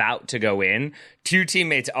is about to go in, 2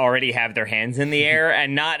 teammates already have their hands in the air,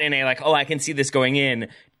 and not in a like, oh, I can see this going in.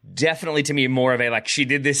 Definitely, to me, more of a like, she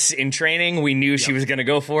did this in training. We knew she was going to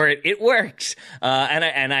go for it. It worked.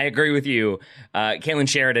 And I agree with you. Caitlin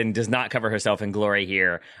Sheridan does not cover herself in glory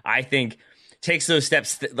here. I think takes those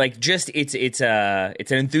steps it's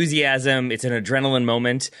an enthusiasm, it's an adrenaline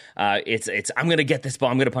moment. It's I'm going to get this ball,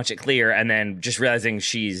 I'm going to punch it clear, and then just realizing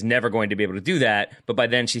she's never going to be able to do that. But by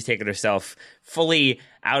then she's taken herself fully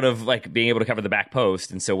out of like being able to cover the back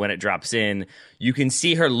post, and so when it drops in, you can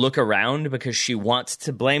see her look around because she wants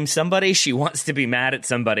to blame somebody, she wants to be mad at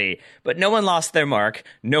somebody, but no one lost their mark,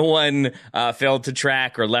 no one failed to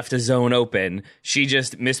track or left a zone open. She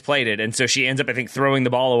just misplayed it, and so she ends up, I think, throwing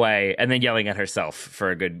the ball away and then yelling at herself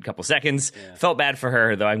for a good couple seconds. Felt bad for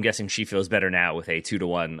her, though I'm guessing she feels better now with a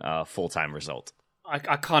 2-1 full-time result.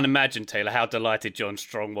 I can't imagine, Taylor, how delighted John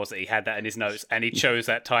Strong was that he had that in his notes, and he chose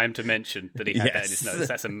that time to mention that he had that in his notes.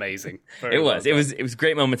 That's amazing. It was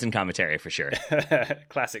great moments in commentary for sure.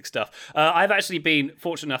 Classic stuff. I've actually been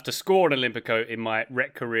fortunate enough to score an Olympico in my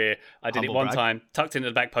rec career. I did it one time, tucked into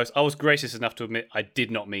the back post. I was gracious enough to admit I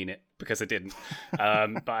did not mean it, because I didn't.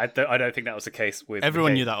 But I don't think that was the case with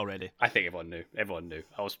everyone. Knew that already. I think everyone knew.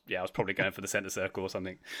 I was probably going for the centre circle or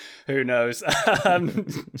something. Who knows?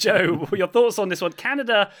 Joe, your thoughts on this one?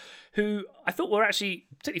 Canada, who I thought were actually,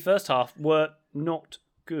 particularly first half, were not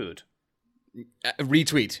good.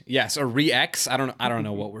 Retweet, yes, or re-X. I don't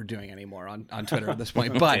know what we're doing anymore on Twitter at this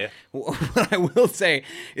point. But what I will say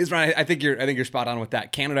is, Ryan, I think you're spot on with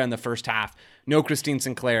that. Canada in the first half, no Christine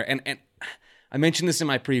Sinclair, and I mentioned this in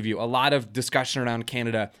my preview. A lot of discussion around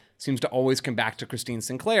Canada seems to always come back to Christine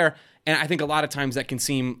Sinclair, and I think a lot of times that can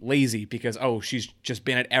seem lazy because she's just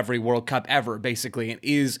been at every World Cup ever, basically, and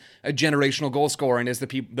is a generational goal scorer and is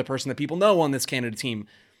the person that people know on this Canada team.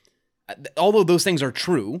 Although those things are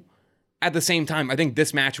true, at the same time, I think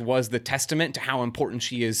this match was the testament to how important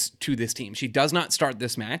she is to this team. She does not start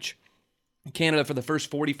this match. Canada, for the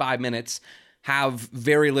first 45 minutes, have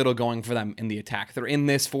very little going for them in the attack. They're in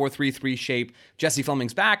this 4-3-3 shape. Jesse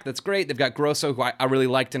Fleming's back. That's great. They've got Grosso, who I really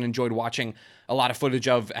liked and enjoyed watching a lot of footage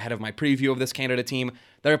of ahead of my preview of this Canada team.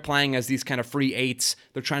 They're playing as these kind of free eights.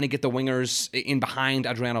 They're trying to get the wingers in behind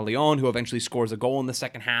Adriana Leon, who eventually scores a goal in the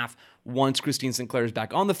second half. Once Christine Sinclair is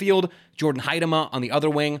back on the field, Jordan Huitema on the other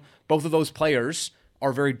wing. Both of those players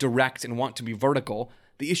are very direct and want to be vertical.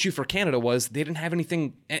 The issue for Canada was they didn't have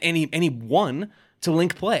anyone to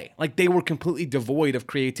link play. Like, they were completely devoid of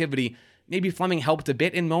creativity. Maybe Fleming helped a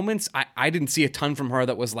bit in moments. I didn't see a ton from her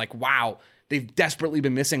that was like, wow, they've desperately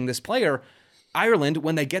been missing this player. Ireland,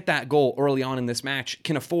 when they get that goal early on in this match,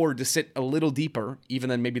 can afford to sit a little deeper, even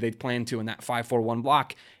than maybe they'd planned to in that 5-4-1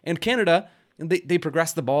 block. And Canada, they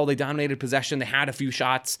progressed the ball, they dominated possession, they had a few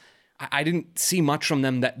shots. I didn't see much from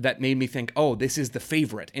them that made me think, this is the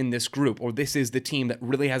favorite in this group, or this is the team that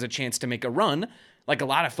really has a chance to make a run, like a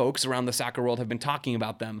lot of folks around the soccer world have been talking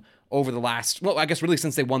about them over the last, I guess really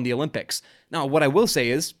since they won the Olympics. Now, what I will say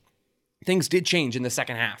is, things did change in the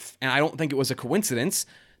second half, and I don't think it was a coincidence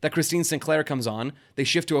that Christine Sinclair comes on. They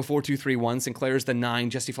shift to a 4-2-3-1. Sinclair's the 9,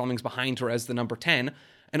 Jesse Fleming's behind her as the number 10,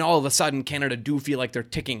 and all of a sudden, Canada do feel like they're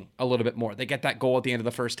ticking a little bit more. They get that goal at the end of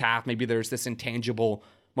the first half. Maybe there's this intangible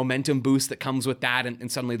momentum boost that comes with that,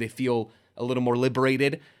 and suddenly they feel a little more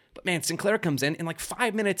liberated. But man, Sinclair comes in, and like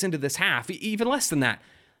 5 minutes into this half, even less than that,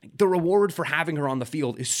 the reward for having her on the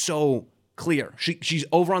field is so clear. She's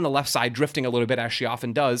over on the left side, drifting a little bit, as she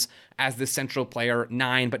often does, as this central player,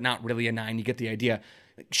 9, but not really a 9. You get the idea.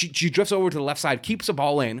 She drifts over to the left side, keeps the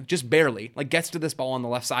ball in, just barely, like gets to this ball on the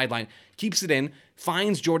left sideline, keeps it in,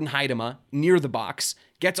 finds Jordan Huitema near the box,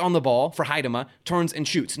 gets on the ball for Huitema, turns and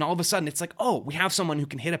shoots. And all of a sudden, it's like, we have someone who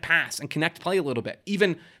can hit a pass and connect play a little bit.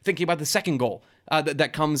 Even thinking about the second goal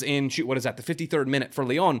that comes in, the 53rd minute for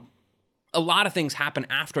Leon. A lot of things happen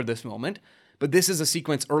after this moment, but this is a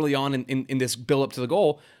sequence early on in this build-up to the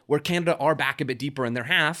goal where Canada are back a bit deeper in their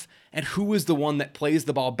half, and who is the one that plays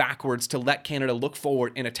the ball backwards to let Canada look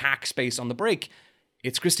forward in attack space on the break?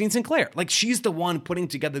 It's Christine Sinclair. Like, she's the one putting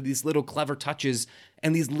together these little clever touches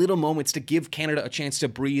and these little moments to give Canada a chance to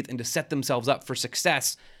breathe and to set themselves up for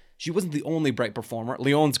success. She wasn't the only bright performer.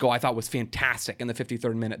 Leon's goal, I thought, was fantastic in the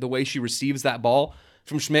 53rd minute. The way she receives that ball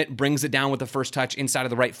from Schmidt, brings it down with the first touch inside of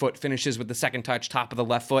the right foot, finishes with the second touch, top of the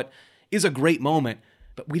left foot, is a great moment.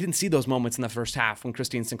 But we didn't see those moments in the first half when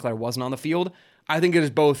Christine Sinclair wasn't on the field. I think it is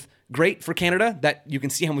both great for Canada that you can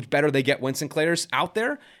see how much better they get when Sinclair's out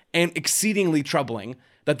there, and exceedingly troubling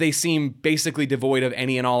that they seem basically devoid of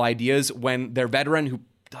any and all ideas when their veteran, who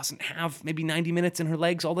doesn't have maybe 90 minutes in her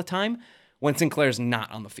legs all the time, when Sinclair's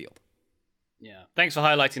not on the field. Yeah. Thanks for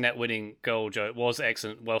highlighting that winning goal, Joe. It was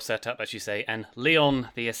excellent. Well set up, as you say. And Leon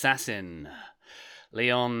the Assassin.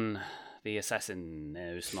 Leon the Assassin.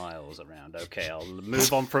 No smiles around. Okay, I'll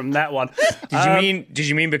move on from that one. Did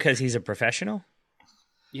you mean because he's a professional?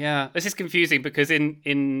 Yeah. This is confusing because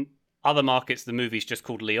in other markets, the movie's just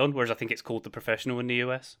called Leon, whereas I think it's called The Professional in the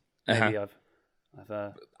US. Maybe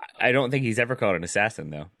I don't think he's ever called an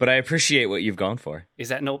assassin, though. But I appreciate what you've gone for. Is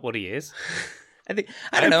that not what he is?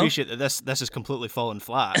 I don't know. Appreciate that this is completely fallen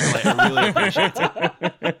flat. Like, I really appreciate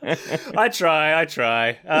it. I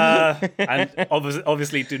try. And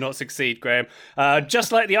obviously do not succeed, Graham.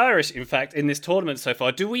 Just like the Irish, in fact, in this tournament so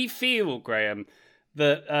far. Do we feel, Graham,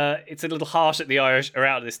 that it's a little harsh that the Irish are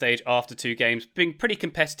out at this stage after 2 games, being pretty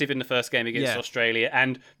competitive in the first game against Australia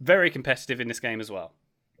and very competitive in this game as well?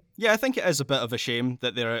 Yeah, I think it is a bit of a shame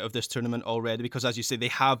that they're out of this tournament already because, as you say, they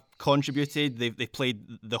have contributed. They've played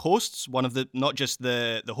the hosts, one of the, not just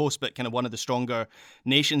the host, but kind of one of the stronger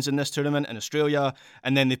nations in this tournament in Australia.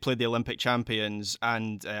 And then they played the Olympic champions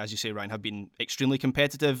and, as you say, Ryan, have been extremely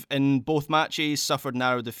competitive in both matches, suffered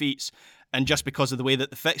narrow defeats. And just because of the way that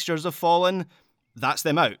the fixtures have fallen, that's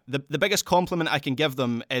them out. The biggest compliment I can give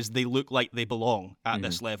them is they look like they belong at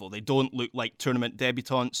this level. They don't look like tournament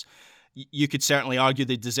debutantes. you could certainly argue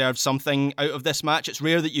they deserve something out of this match. It's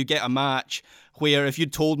rare that you get a match where if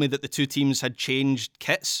you'd told me that the two teams had changed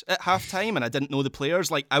kits at halftime and I didn't know the players,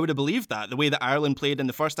 like I would have believed that. The way that Ireland played in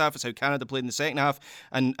the first half is how Canada played in the second half,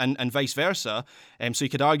 and vice versa. So you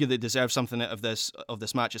could argue they deserve something out of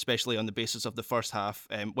this match, especially on the basis of the first half.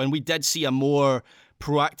 When we did see a more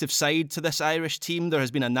proactive side to this Irish team, there has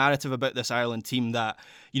been a narrative about this Ireland team that,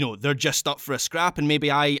 they're just up for a scrap, and maybe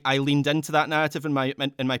I leaned into that narrative in my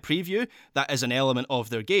preview. That is an element of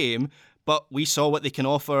their game, but we saw what they can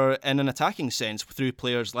offer in an attacking sense through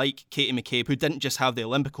players like Katie McCabe, who didn't just have the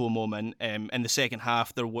Olympico moment. In the second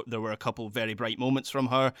half, there were a couple of very bright moments from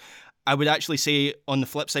her. I would actually say, on the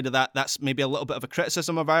flip side of that, that's maybe a little bit of a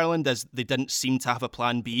criticism of Ireland, as they didn't seem to have a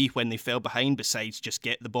plan B when they fell behind, besides just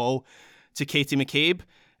get the ball to Katie McCabe.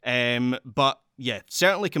 But yeah,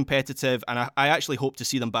 certainly competitive, and I actually hope to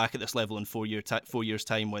see them back at this level in 4 years'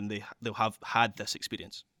 time when they'll have had this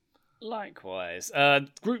experience. Likewise.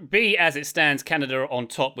 Group B, as it stands, Canada on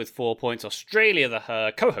top with 4 points. Australia,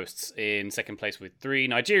 the co-hosts, in second place with 3.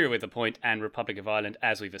 Nigeria with a point, and Republic of Ireland,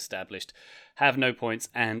 as we've established, have no points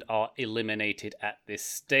and are eliminated at this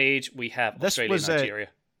stage. We have Australia and Nigeria.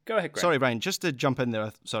 Go ahead, Greg. Sorry, Ryan, just to jump in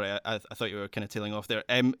there. Sorry, I thought you were kind of tailing off there.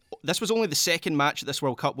 This was only the second match at this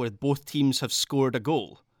World Cup where both teams have scored a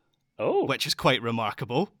goal. Oh. Which is quite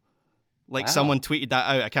remarkable. Like, wow. Someone tweeted that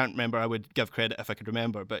out. I can't remember. I would give credit if I could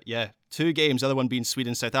remember. But yeah, 2 games, the other one being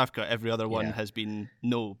Sweden, South Africa. Every other one has been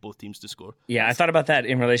both teams to score. Yeah, I thought about that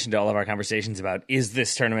in relation to all of our conversations about, is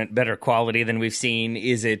this tournament better quality than we've seen?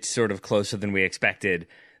 Is it sort of closer than we expected?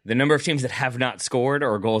 The number of teams that have not scored,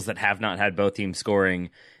 or goals that have not had both teams scoring,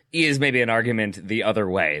 is maybe an argument the other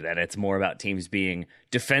way, that it's more about teams being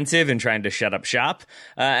defensive and trying to shut up shop.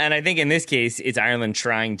 And I think in this case, it's Ireland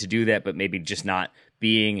trying to do that, but maybe just not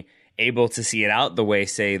being able to see it out the way,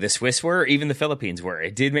 say, the Swiss were, or even the Philippines were.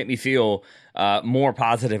 It did make me feel more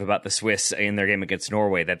positive about the Swiss in their game against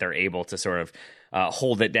Norway, that they're able to sort of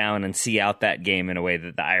hold it down and see out that game in a way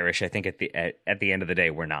that the Irish, I think, at the end of the day,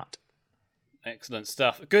 were not. Excellent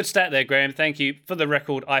stuff. Good stat there, Graham. Thank you. For the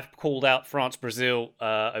record, I've called out France-Brazil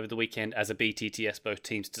over the weekend as a BTTS, both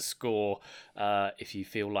teams to score. If you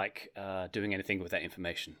feel like doing anything with that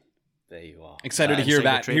information, there you are. Excited to hear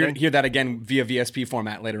that. Hear that again via VSP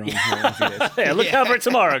format later on. Yeah, look out for it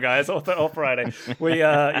tomorrow, guys, or Friday. We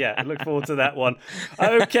look forward to that one.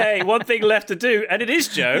 Okay, one thing left to do, and it is,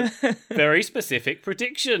 Joe, very specific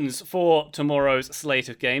predictions for tomorrow's slate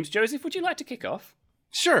of games. Joseph, would you like to kick off?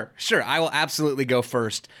 Sure. I will absolutely go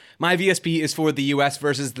first. My VSP is for the US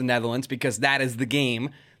versus the Netherlands, because that is the game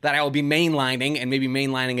that I will be mainlining, and maybe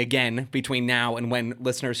mainlining again between now and when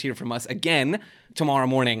listeners hear from us again tomorrow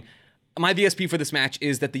morning. My VSP for this match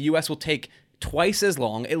is that the US will take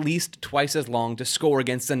at least twice as long to score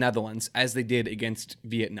against the Netherlands as they did against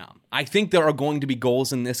Vietnam. I think there are going to be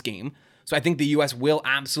goals in this game, so I think the US will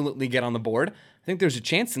absolutely get on the board. I think there's a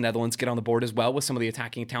chance the Netherlands get on the board as well with some of the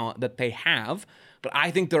attacking talent that they have. But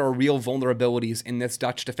I think there are real vulnerabilities in this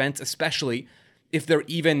Dutch defense, especially if they're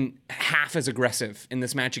even half as aggressive in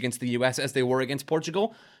this match against the US as they were against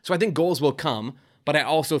Portugal. So I think goals will come, but I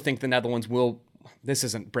also think the Netherlands will. This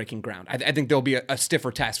isn't breaking ground. I think there'll be a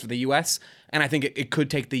stiffer test for the US, and I think it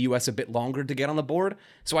could take the US a bit longer to get on the board.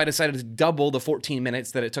 So I decided to double the 14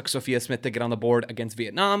 minutes that it took Sophia Smith to get on the board against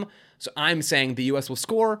Vietnam. So I'm saying the US will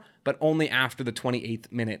score, but only after the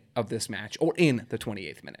 28th minute of this match, or in the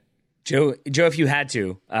 28th minute. Joe, if you had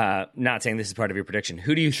to, not saying this is part of your prediction,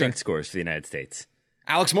 who do you think scores for the United States?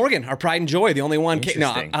 Alex Morgan, our pride and joy, the only one.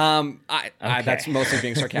 Interesting. That's mostly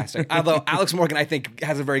being sarcastic. Although Alex Morgan, I think,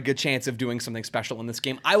 has a very good chance of doing something special in this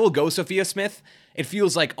game. I will go Sophia Smith. It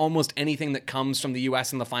feels like almost anything that comes from the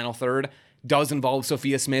U.S. in the final third does involve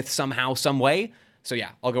Sophia Smith somehow, some way. So yeah,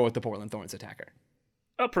 I'll go with the Portland Thorns attacker.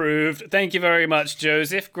 Approved. Thank you very much,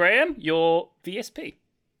 Joseph. Graham, your VSP.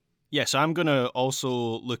 Yes, I'm going to also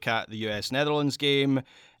look at the US-Netherlands game.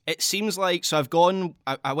 It seems like, so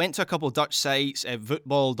I went to a couple of Dutch sites,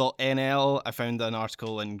 voetbal.nl. I found an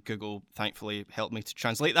article, and Google thankfully helped me to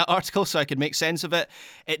translate that article so I could make sense of it.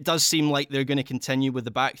 It does seem like they're going to continue with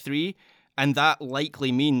the back three, and that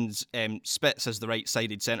likely means Spitz as the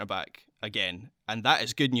right-sided centre-back again. And that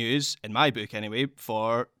is good news, in my book anyway,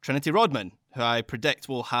 for Trinity Rodman, who I predict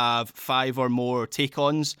will have 5 or more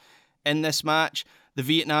take-ons in this match. The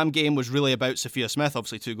Vietnam game was really about Sophia Smith,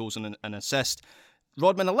 obviously 2 goals and an assist.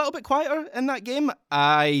 Rodman a little bit quieter in that game.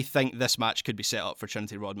 I think this match could be set up for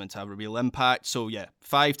Trinity Rodman to have a real impact. So yeah,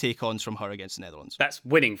 5 take-ons from her against the Netherlands. That's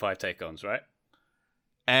winning 5 take-ons, right?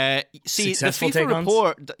 See, Successful the FIFA take-ons?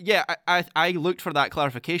 report, I looked for that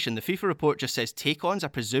clarification. The FIFA report just says take-ons. I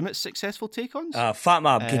presume it's successful take-ons?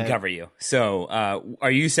 FOTMob can cover you. So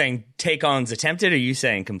are you saying take-ons attempted, or are you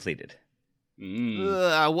saying completed?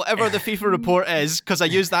 Whatever the FIFA report is, because I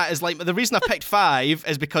use that as like, the reason I picked 5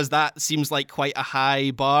 is because that seems like quite a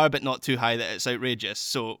high bar, but not too high that it's outrageous.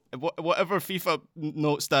 So whatever FIFA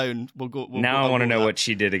notes down, we'll go. Now I want to know what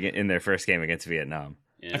she did in their first game against Vietnam.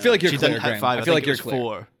 I feel like you're She clear, didn't hit Graham. 5. I feel like you're it was clear.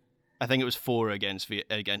 4. I think it was 4 against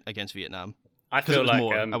Vietnam. I Because it feel was like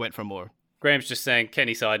more. I went for more. Graham's just saying,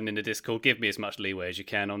 Kenny Sidon in the Discord, give me as much leeway as you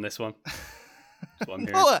can on this one. That's what I'm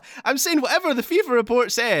hearing. Well, I'm saying whatever the FIFA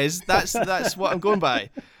report says, that's what I'm going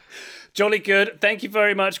by. Jolly good. Thank you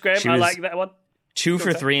very much, Graham. She I was- like that one. 2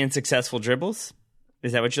 for 3 in successful dribbles?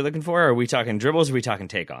 Is that what you're looking for? Or are we talking dribbles, or are we talking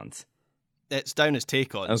take-ons? It's down as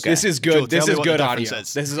take-ons. Okay. This is good. Joe, This tell me is what the good difference audio.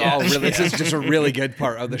 is. This is all really. This is just a really good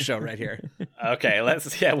part of the show right here. Okay,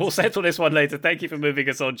 we'll settle this one later. Thank you for moving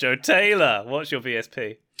us on, Joe. Taylor, what's your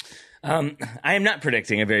VSP? I am not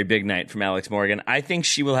predicting a very big night from Alex Morgan. I think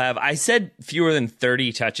she will have, I said fewer than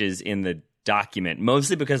 30 touches in the document,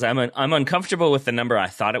 mostly because I'm uncomfortable with the number I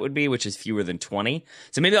thought it would be, which is fewer than 20.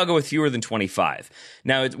 So maybe I'll go with fewer than 25.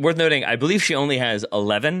 Now, it's worth noting, I believe she only has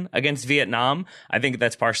 11 against Vietnam. I think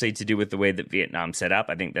that's partially to do with the way that Vietnam set up.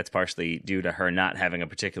 I think that's partially due to her not having a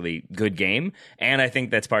particularly good game. And I think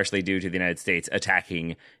that's partially due to the United States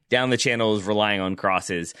attacking down the channels, relying on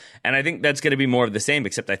crosses. And I think that's going to be more of the same,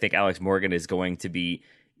 except I think Alex Morgan is going to be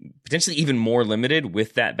potentially even more limited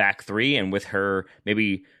with that back three, and with her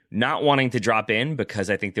maybe not wanting to drop in, because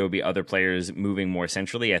I think there will be other players moving more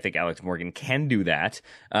centrally. I think Alex Morgan can do that,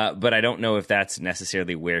 but I don't know if that's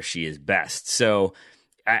necessarily where she is best. So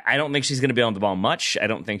I don't think she's going to be on the ball much. I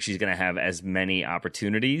don't think she's going to have as many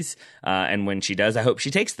opportunities. And when she does, I hope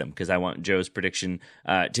she takes them, because I want Joe's prediction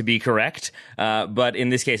to be correct. But in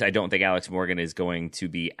this case, I don't think Alex Morgan is going to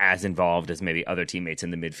be as involved as maybe other teammates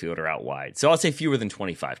in the midfield or out wide. So I'll say fewer than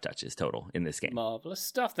 25 touches total in this game. Marvellous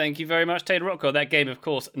stuff. Thank you very much, Taylor Rocco. That game, of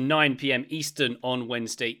course, 9 p.m. Eastern on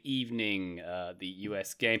Wednesday evening, the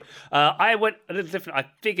US game. I went a little different. I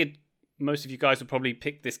figured most of you guys would probably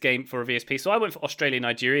pick this game for a VSP, so I went for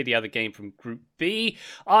Australia-Nigeria, the other game from Group B.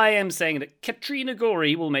 I am saying that Katrina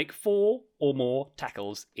Gorey will make 4 or more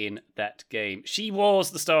tackles in that game. She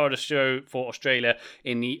was the star of the show for Australia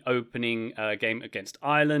in the opening game against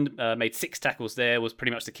Ireland, made 6 tackles there, was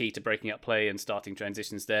pretty much the key to breaking up play and starting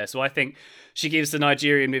transitions there. So I think she gives the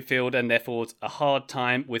Nigerian midfield and their forwards a hard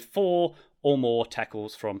time with 4 or more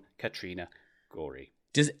tackles from Katrina Gorey.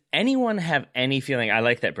 Does anyone have any feeling? I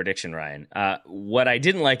like that prediction, Ryan. What I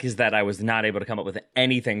didn't like is that I was not able to come up with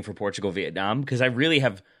anything for Portugal-Vietnam, because I really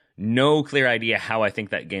have no clear idea how I think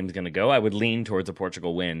that game's going to go. I would lean towards a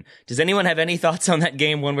Portugal win. Does anyone have any thoughts on that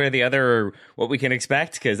game one way or the other, or what we can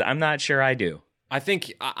expect? Because I'm not sure I do. I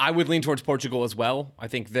think I would lean towards Portugal as well. I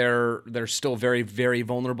think they're still very, very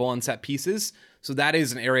vulnerable on set pieces. So that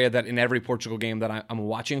is an area that in every Portugal game that I'm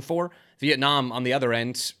watching for. Vietnam, on the other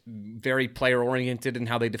end, very player-oriented in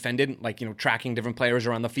how they defended, tracking different players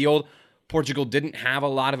around the field. Portugal didn't have a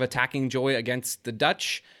lot of attacking joy against the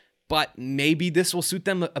Dutch, but maybe this will suit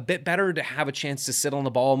them a bit better to have a chance to sit on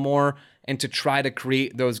the ball more and to try to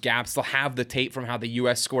create those gaps. They'll have the tape from how the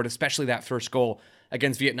U.S. scored, especially that first goal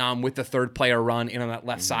against Vietnam with the third player run in on that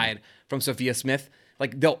left side from Sophia Smith.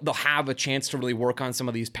 They'll have a chance to really work on some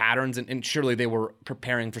of these patterns, and surely they were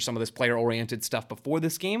preparing for some of this player-oriented stuff before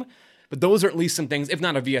this game. But those are at least some things, if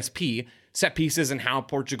not a VSP, set pieces and how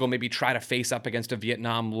Portugal maybe try to face up against a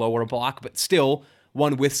Vietnam lower block, but still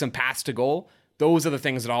one with some paths to goal. Those are the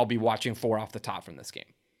things that I'll be watching for off the top from this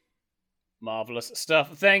game. Marvellous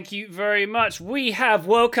stuff. Thank you very much. We have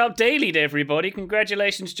World Cup Daily, everybody.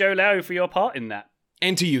 Congratulations, Joe Lowry, for your part in that.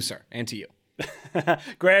 And to you, sir. And to you.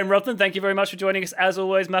 Graham Ruthven, thank you very much for joining us as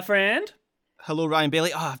always, my friend. Hello, Ryan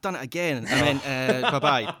Bailey. I've done it again. I meant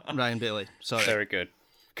bye-bye, Ryan Bailey. Sorry. Very good.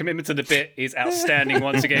 Commitment to the bit is outstanding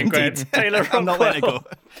once again, Graham. Taylor Rockwell, I'm not letting it go.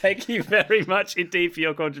 Thank you very much indeed for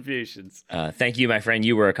your contributions. Thank you, my friend.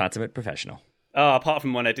 You were a consummate professional. Apart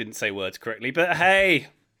from when I didn't say words correctly. But hey,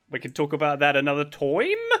 we can talk about that another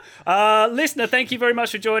time. Listener, thank you very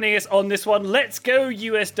much for joining us on this one. Let's go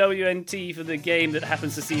USWNT for the game that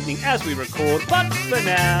happens this evening as we record. But for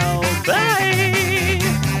now,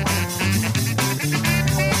 bye!